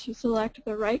how to select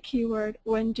the right keyword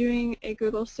when doing a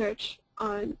Google search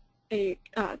on a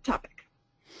topic?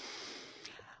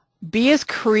 Be as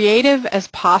creative as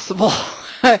possible.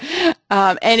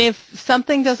 And if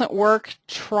something doesn't work,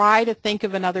 try to think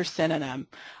of another synonym.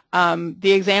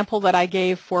 The example that I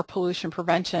gave for pollution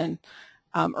prevention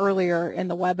earlier in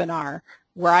the webinar,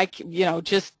 where I,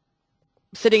 just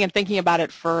sitting and thinking about it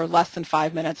for less than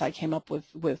 5 minutes, I came up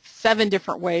with 7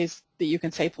 different ways that you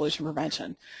can say pollution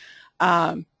prevention.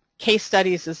 Case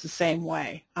studies is the same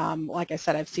way. Like I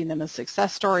said, I've seen them as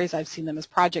success stories. I've seen them as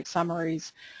project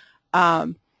summaries.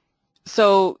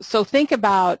 So think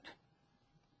about,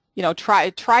 try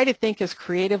to think as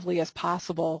creatively as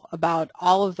possible about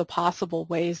all of the possible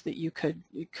ways that you could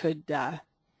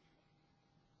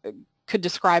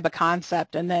describe a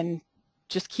concept, and then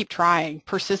just keep trying.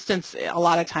 Persistence a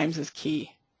lot of times is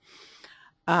key.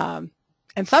 And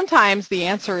sometimes the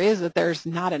answer is that there's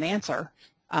not an answer.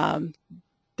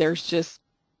 There's just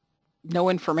no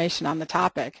information on the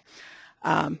topic,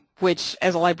 which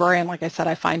as a librarian, like I said,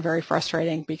 I find very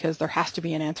frustrating because there has to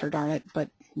be an answer, darn it, but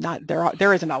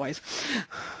there isn't always.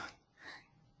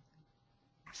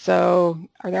 So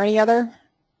are there any other?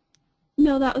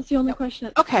 No, that was the only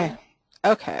question. Okay.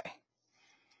 Okay.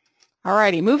 All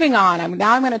righty, moving on.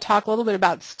 Now I'm going to talk a little bit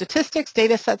about statistics,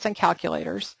 data sets, and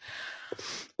calculators.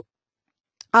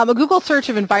 A Google search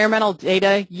of environmental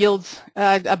data yields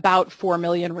about 4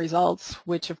 million results,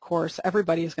 which of course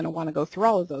everybody is going to want to go through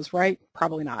all of those, right?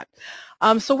 Probably not.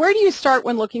 So where do you start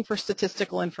when looking for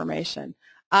statistical information?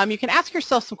 You can ask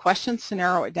yourself some questions to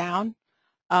narrow it down.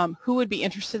 Who would be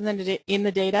interested in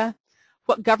the data?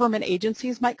 What government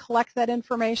agencies might collect that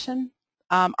information?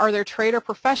 Are there trade or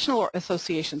professional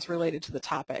associations related to the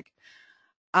topic?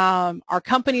 Are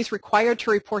companies required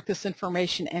to report this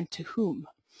information, and to whom?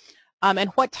 And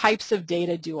what types of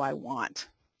data do I want?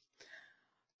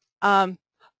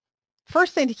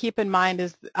 First thing to keep in mind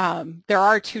is there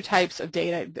are 2 types of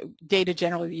data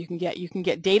generally that you can get. You can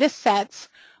get data sets,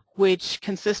 which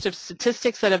consist of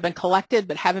statistics that have been collected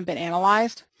but haven't been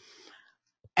analyzed.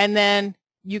 And then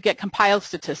you get compiled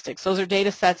statistics. Those are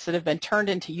data sets that have been turned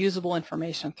into usable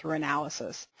information through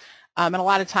analysis. And a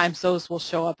lot of times those will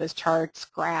show up as charts,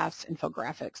 graphs,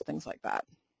 infographics, things like that.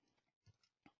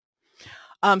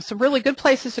 Some really good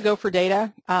places to go for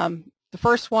data. The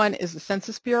first one is the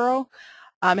Census Bureau.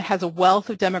 It has a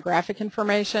wealth of demographic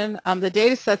information. The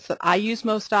data sets that I use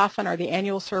most often are the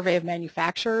Annual Survey of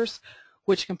Manufacturers,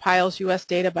 which compiles U.S.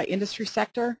 data by industry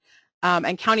sector,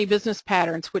 and County Business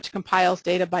Patterns, which compiles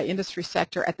data by industry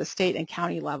sector at the state and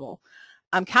county level.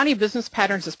 County Business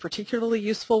Patterns is particularly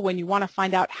useful when you want to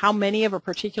find out how many of a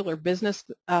particular business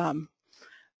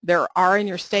there are in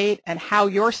your state and how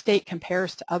your state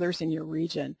compares to others in your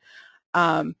region.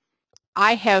 I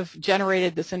have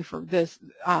generated this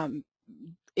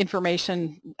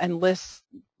information and lists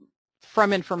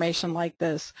from information like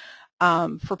this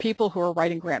for people who are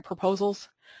writing grant proposals,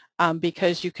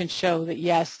 because you can show that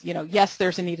yes, yes,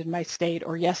 there's a need in my state,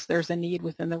 or yes, there's a need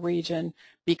within the region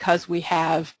because we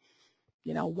have,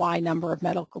 Y number of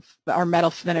metal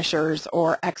finishers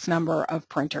or X number of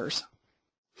printers.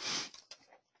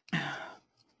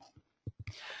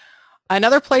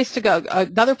 Another place to go,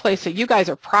 another place that you guys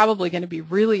are probably going to be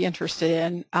really interested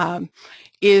in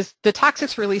is the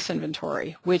Toxics Release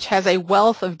Inventory, which has a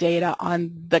wealth of data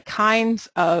on the kinds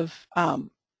of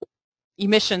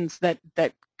emissions that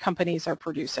companies are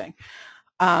producing.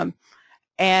 And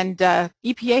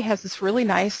EPA has this really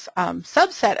nice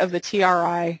subset of the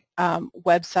TRI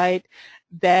website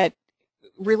that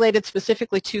related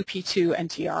specifically to P2 and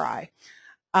TRI.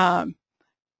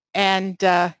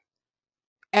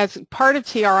 as part of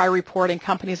TRI reporting,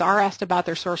 companies are asked about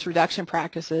their source reduction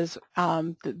practices.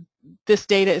 These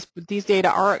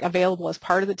data are available as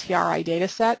part of the TRI data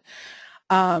set.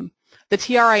 The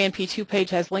TRI and P2 page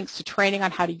has links to training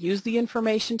on how to use the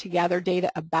information to gather data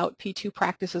about P2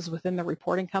 practices within the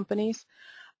reporting companies.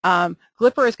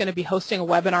 GLRPPR is going to be hosting a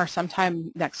webinar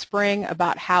sometime next spring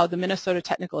about how the Minnesota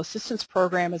Technical Assistance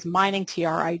Program is mining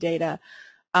TRI data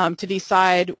to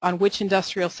decide on which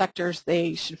industrial sectors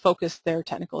they should focus their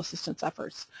technical assistance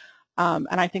efforts. And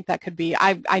I think that could be,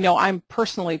 I know I'm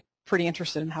personally pretty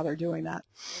interested in how they're doing that.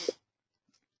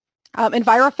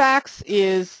 EnviroFacts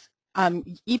is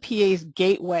EPA's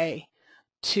gateway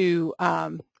to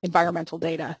environmental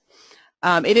data.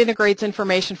 It integrates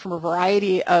information from a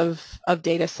variety of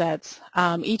data sets.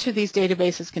 Each of these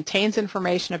databases contains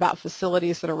information about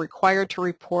facilities that are required to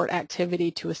report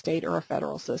activity to a state or a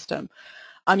federal system.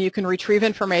 You can retrieve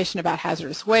information about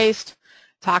hazardous waste,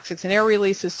 toxics and air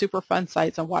releases, Superfund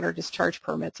sites, and water discharge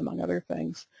permits, among other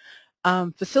things.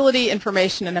 Facility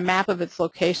information and a map of its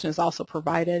location is also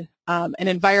provided. And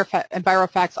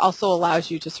EnviroFacts also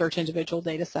allows you to search individual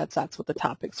data sets. That's what the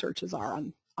topic searches are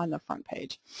on the front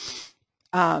page.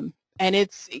 And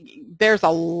there's a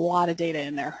lot of data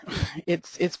in there.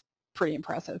 It's pretty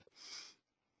impressive.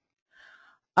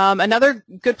 Another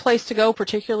good place to go,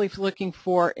 particularly if you're looking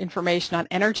for information on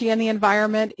energy and the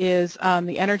environment, is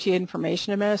the Energy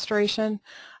Information Administration.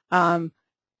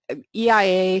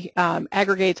 EIA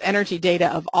aggregates energy data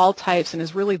of all types and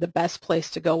is really the best place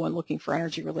to go when looking for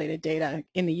energy-related data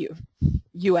in the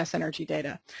U.S. energy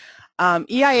data.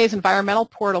 EIA's environmental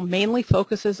portal mainly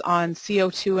focuses on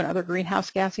CO2 and other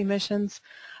greenhouse gas emissions.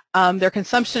 Their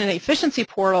consumption and efficiency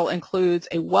portal includes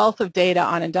a wealth of data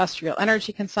on industrial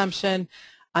energy consumption,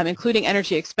 including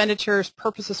energy expenditures,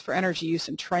 purposes for energy use,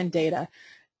 and trend data.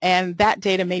 And that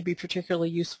data may be particularly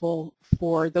useful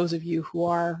for those of you who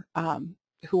are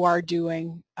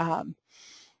doing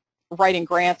writing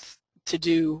grants to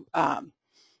do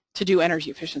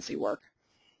energy efficiency work.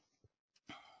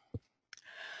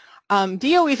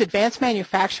 DOE's Advanced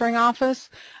Manufacturing Office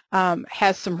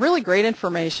has some really great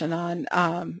information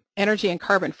on energy and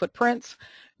carbon footprints.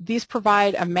 These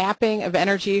provide a mapping of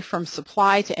energy from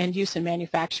supply to end use in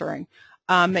manufacturing.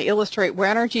 They illustrate where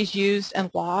energy is used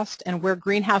and lost and where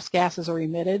greenhouse gases are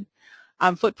emitted.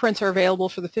 Footprints are available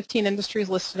for the 15 industries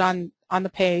listed on the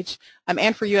page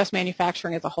and for U.S.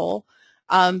 manufacturing as a whole.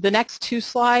 The next two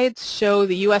slides show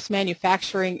the U.S.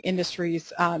 manufacturing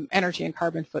industry's energy and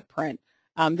carbon footprint.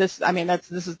 This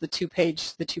is the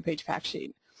two-page fact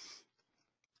sheet.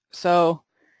 So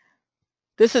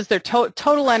this is their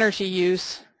total energy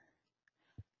use,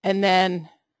 and then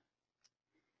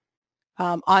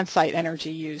on-site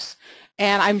energy use.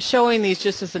 And I'm showing these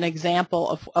just as an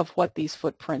example of what these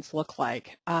footprints look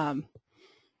like. I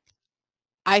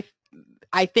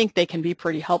think they can be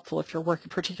pretty helpful if you're working,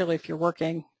 particularly if you're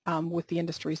working with the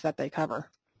industries that they cover.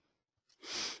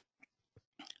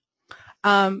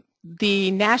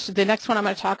 The next one I'm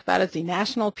going to talk about is the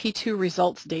National P2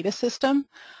 Results Data System,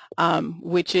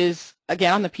 which is,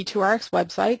 again, on the P2RX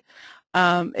website.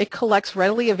 It collects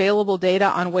readily available data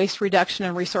on waste reduction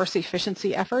and resource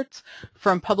efficiency efforts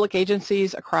from public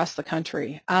agencies across the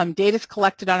country. Data is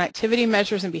collected on activity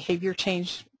measures and behavior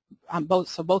change,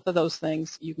 so both of those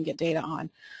things you can get data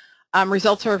on.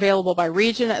 Results are available by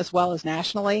region as well as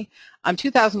nationally.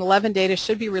 2011 data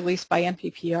should be released by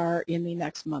NPPR in the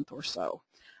next month or so.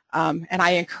 And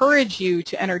I encourage you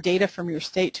to enter data from your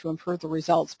state to improve the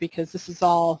results, because this is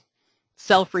all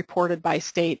self-reported by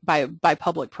state, by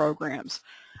public programs,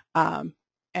 and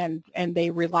they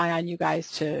rely on you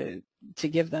guys to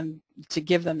give them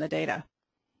the data.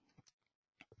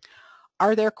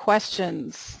 Are there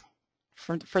questions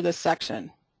for this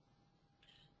section?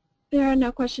 There are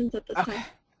no questions at this time.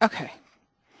 Okay.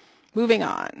 Moving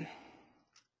on.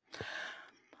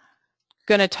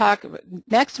 Going to talk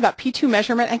next about P2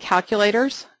 measurement and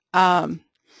calculators. US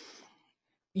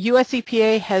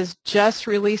EPA has just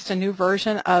released a new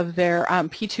version of their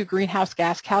P2 greenhouse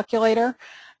gas calculator.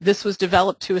 This was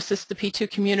developed to assist the P2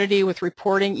 community with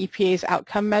reporting EPA's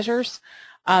outcome measures,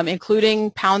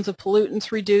 including pounds of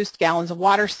pollutants reduced, gallons of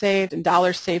water saved, and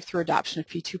dollars saved through adoption of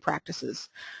P2 practices.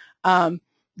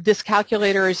 This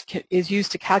calculator is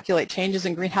used to calculate changes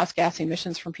in greenhouse gas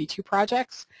emissions from P2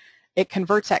 projects. It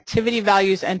converts activity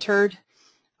values entered,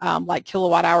 like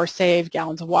kilowatt hours saved,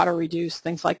 gallons of water reduced,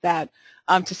 things like that,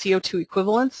 to CO2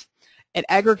 equivalents. It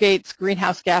aggregates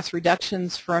greenhouse gas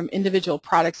reductions from individual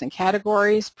products and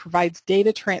categories, provides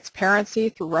data transparency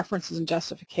through references and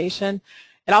justification.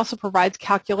 It also provides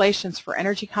calculations for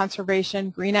energy conservation,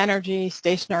 green energy,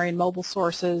 stationary and mobile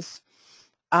sources,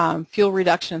 fuel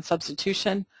reduction and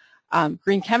substitution,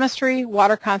 green chemistry,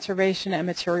 water conservation, and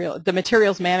the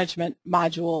materials management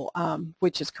module,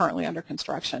 which is currently under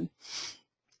construction.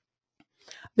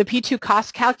 The P2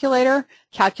 cost calculator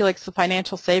calculates the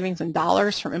financial savings in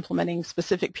dollars from implementing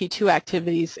specific P2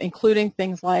 activities, including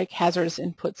things like hazardous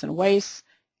inputs and wastes,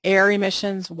 air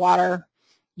emissions, water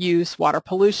use, water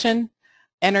pollution,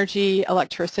 energy,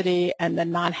 electricity, and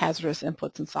then non-hazardous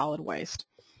inputs and solid waste.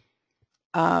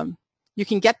 You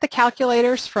can get the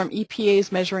calculators from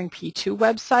EPA's Measuring P2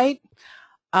 website,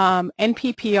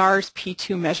 NPPR's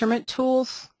P2 Measurement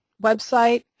Tools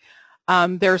website.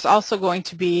 There's also going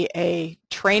to be a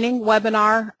training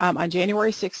webinar on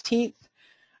January 16th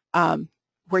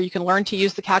where you can learn to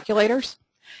use the calculators.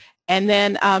 And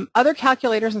then other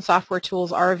calculators and software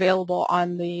tools are available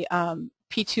on the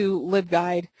P2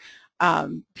 LibGuide,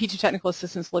 P2 Technical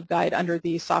Assistance LibGuide under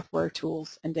the Software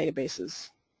Tools and Databases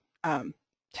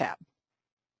tab.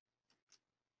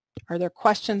 Are there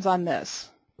questions on this?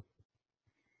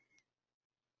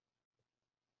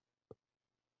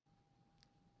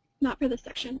 Not for this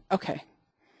section. Okay.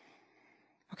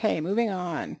 Okay, moving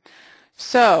on.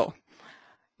 So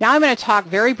now I'm going to talk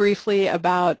very briefly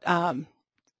about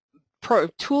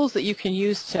tools that you can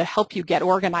use to help you get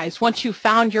organized. Once you've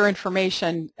found your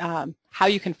information, how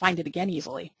you can find it again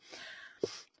easily.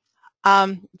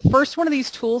 First one of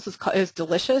these tools is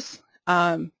Delicious.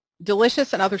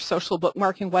 Delicious and other social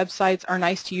bookmarking websites are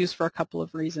nice to use for a couple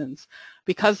of reasons.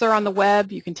 Because they're on the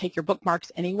web, you can take your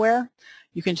bookmarks anywhere.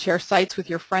 You can share sites with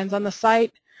your friends on the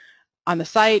site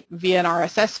via an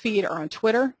RSS feed or on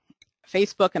Twitter,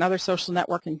 Facebook, and other social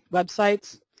networking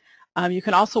websites. You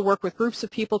can also work with groups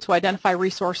of people to identify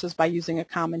resources by using a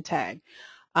common tag.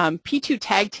 P2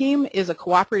 Tag Team is a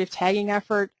cooperative tagging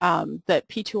effort that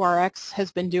P2RX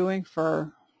has been doing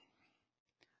for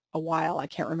a while. I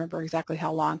can't remember exactly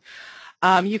how long.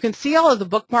 You can see all of the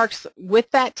bookmarks with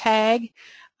that tag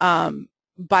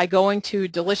by going to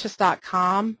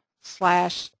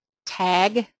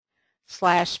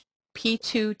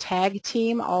delicious.com/tag/P2 Tag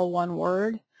Team, all one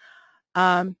word.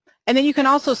 And then you can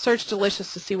also search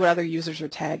Delicious to see what other users are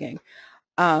tagging.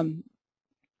 As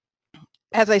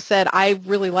I said, I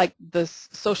really like this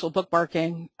social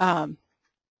bookmarking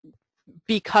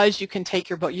because you can take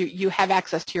your book, you have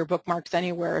access to your bookmarks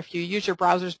anywhere. If you use your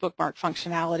browser's bookmark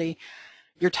functionality,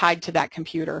 you're tied to that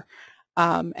computer.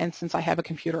 And since I have a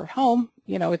computer at home,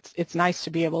 you know, it's nice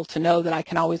to be able to know that I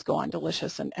can always go on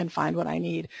Delicious and find what I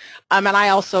need. And I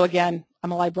also, again,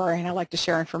 I'm a librarian. I like to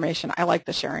share information. I like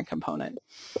the sharing component.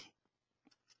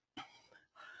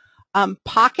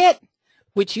 Pocket,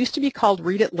 which used to be called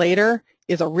Read It Later,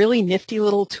 is a really nifty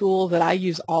little tool that I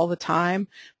use all the time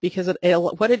because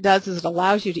what it does is it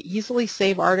allows you to easily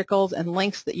save articles and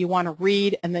links that you want to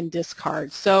read and then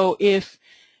discard. So if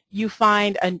you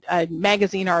find a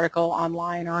magazine article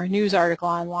online or a news article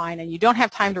online and you don't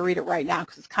have time to read it right now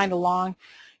because it's kind of long,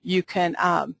 you can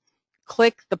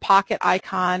click the Pocket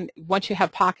icon. Once you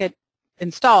have Pocket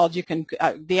installed, you can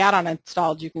the add-on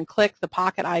installed, you can click the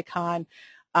Pocket icon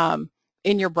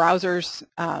in your browser's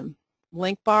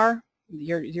link bar,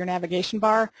 your navigation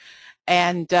bar,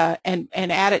 and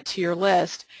add it to your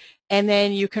list, and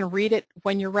then you can read it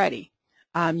when you're ready.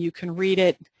 You can read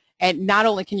it, and not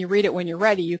only can you read it when you're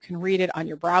ready, you can read it on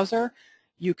your browser.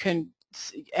 You can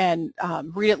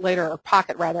Read It Later, or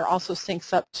Pocket rather, also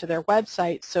syncs up to their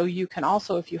website, so you can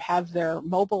also, if you have their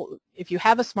mobile, if you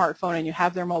have a smartphone and you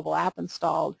have their mobile app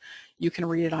installed, you can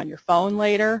read it on your phone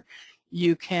later.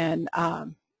 You can,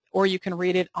 or you can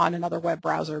read it on another web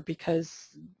browser because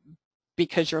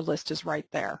your list is right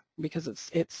there, because it's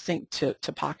synced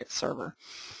to Pocket server.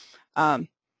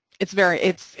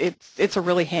 It's a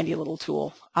really handy little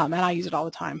tool, and I use it all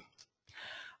the time.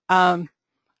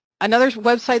 Another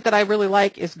website that I really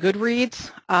like is Goodreads.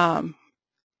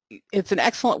 It's an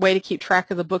excellent way to keep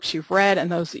track of the books you've read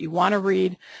and those that you want to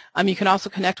read. You can also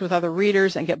connect with other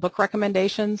readers and get book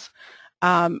recommendations.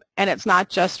 And it's not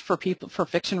just for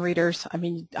fiction readers. I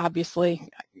mean, obviously,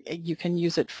 you can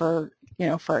use it for, you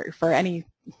know, for any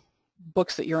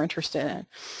books that you're interested in.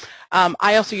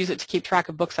 I also use it to keep track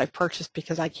of books I've purchased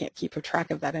because I can't keep a track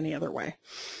of that any other way.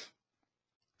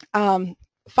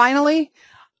 Finally,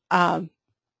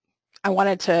 I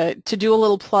wanted to do a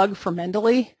little plug for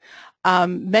Mendeley.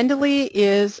 Mendeley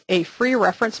is a free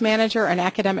reference manager and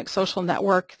academic social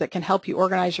network that can help you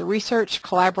organize your research,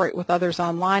 collaborate with others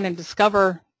online, and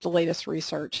discover the latest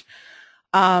research.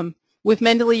 With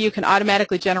Mendeley, you can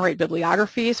automatically generate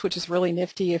bibliographies, which is really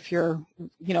nifty if you're,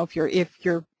 you know, if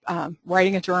you're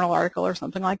writing a journal article or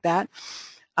something like that.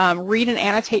 Read and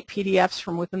annotate PDFs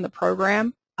from within the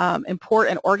program. Import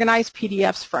and organize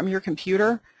PDFs from your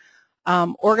computer.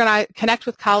 Connect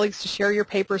with colleagues to share your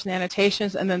papers and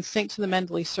annotations, and then sync to the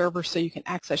Mendeley server so you can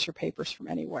access your papers from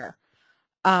anywhere.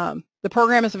 The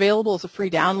program is available as a free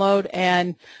download,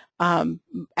 and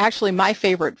actually my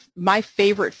favorite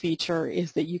feature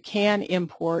is that you can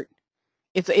import.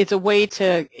 It's a way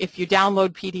to, if you download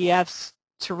PDFs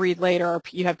to read later, or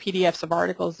you have PDFs of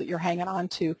articles that you're hanging on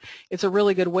to, it's a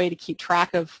really good way to keep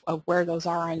track of where those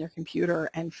are on your computer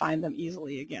and find them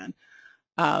easily again.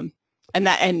 And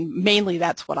mainly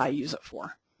that's what I use it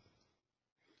for.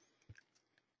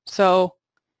 So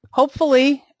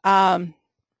hopefully I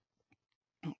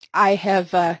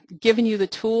have given you the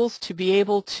tools to be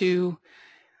able to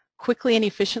quickly and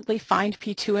efficiently find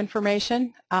P2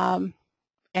 information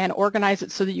and organize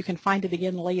it so that you can find it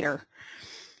again later.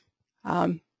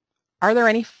 Are there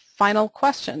any final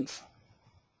questions?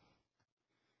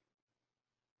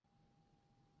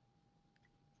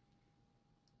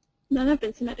 None have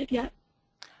been submitted yet.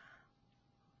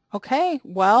 Okay,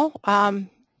 well,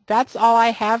 that's all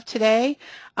I have today.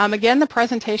 Again, the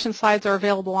presentation slides are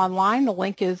available online. The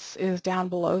link is down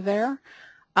below there.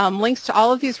 Links to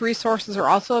all of these resources are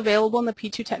also available in the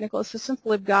P2 Technical Assistance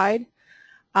LibGuide.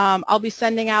 I'll be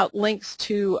sending out links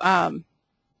to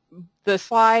the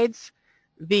slides,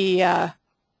 the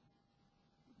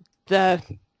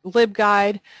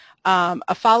LibGuide,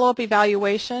 a follow-up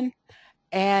evaluation,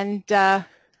 and to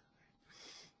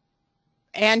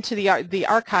the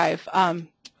archive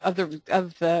of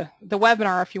the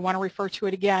webinar if you want to refer to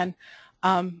it again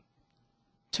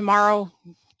tomorrow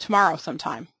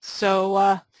sometime.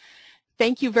 So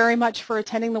thank you very much for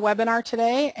attending the webinar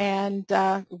today, and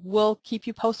we'll keep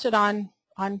you posted on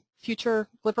future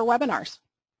GLRPPR webinars.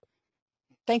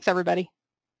 Thanks, everybody.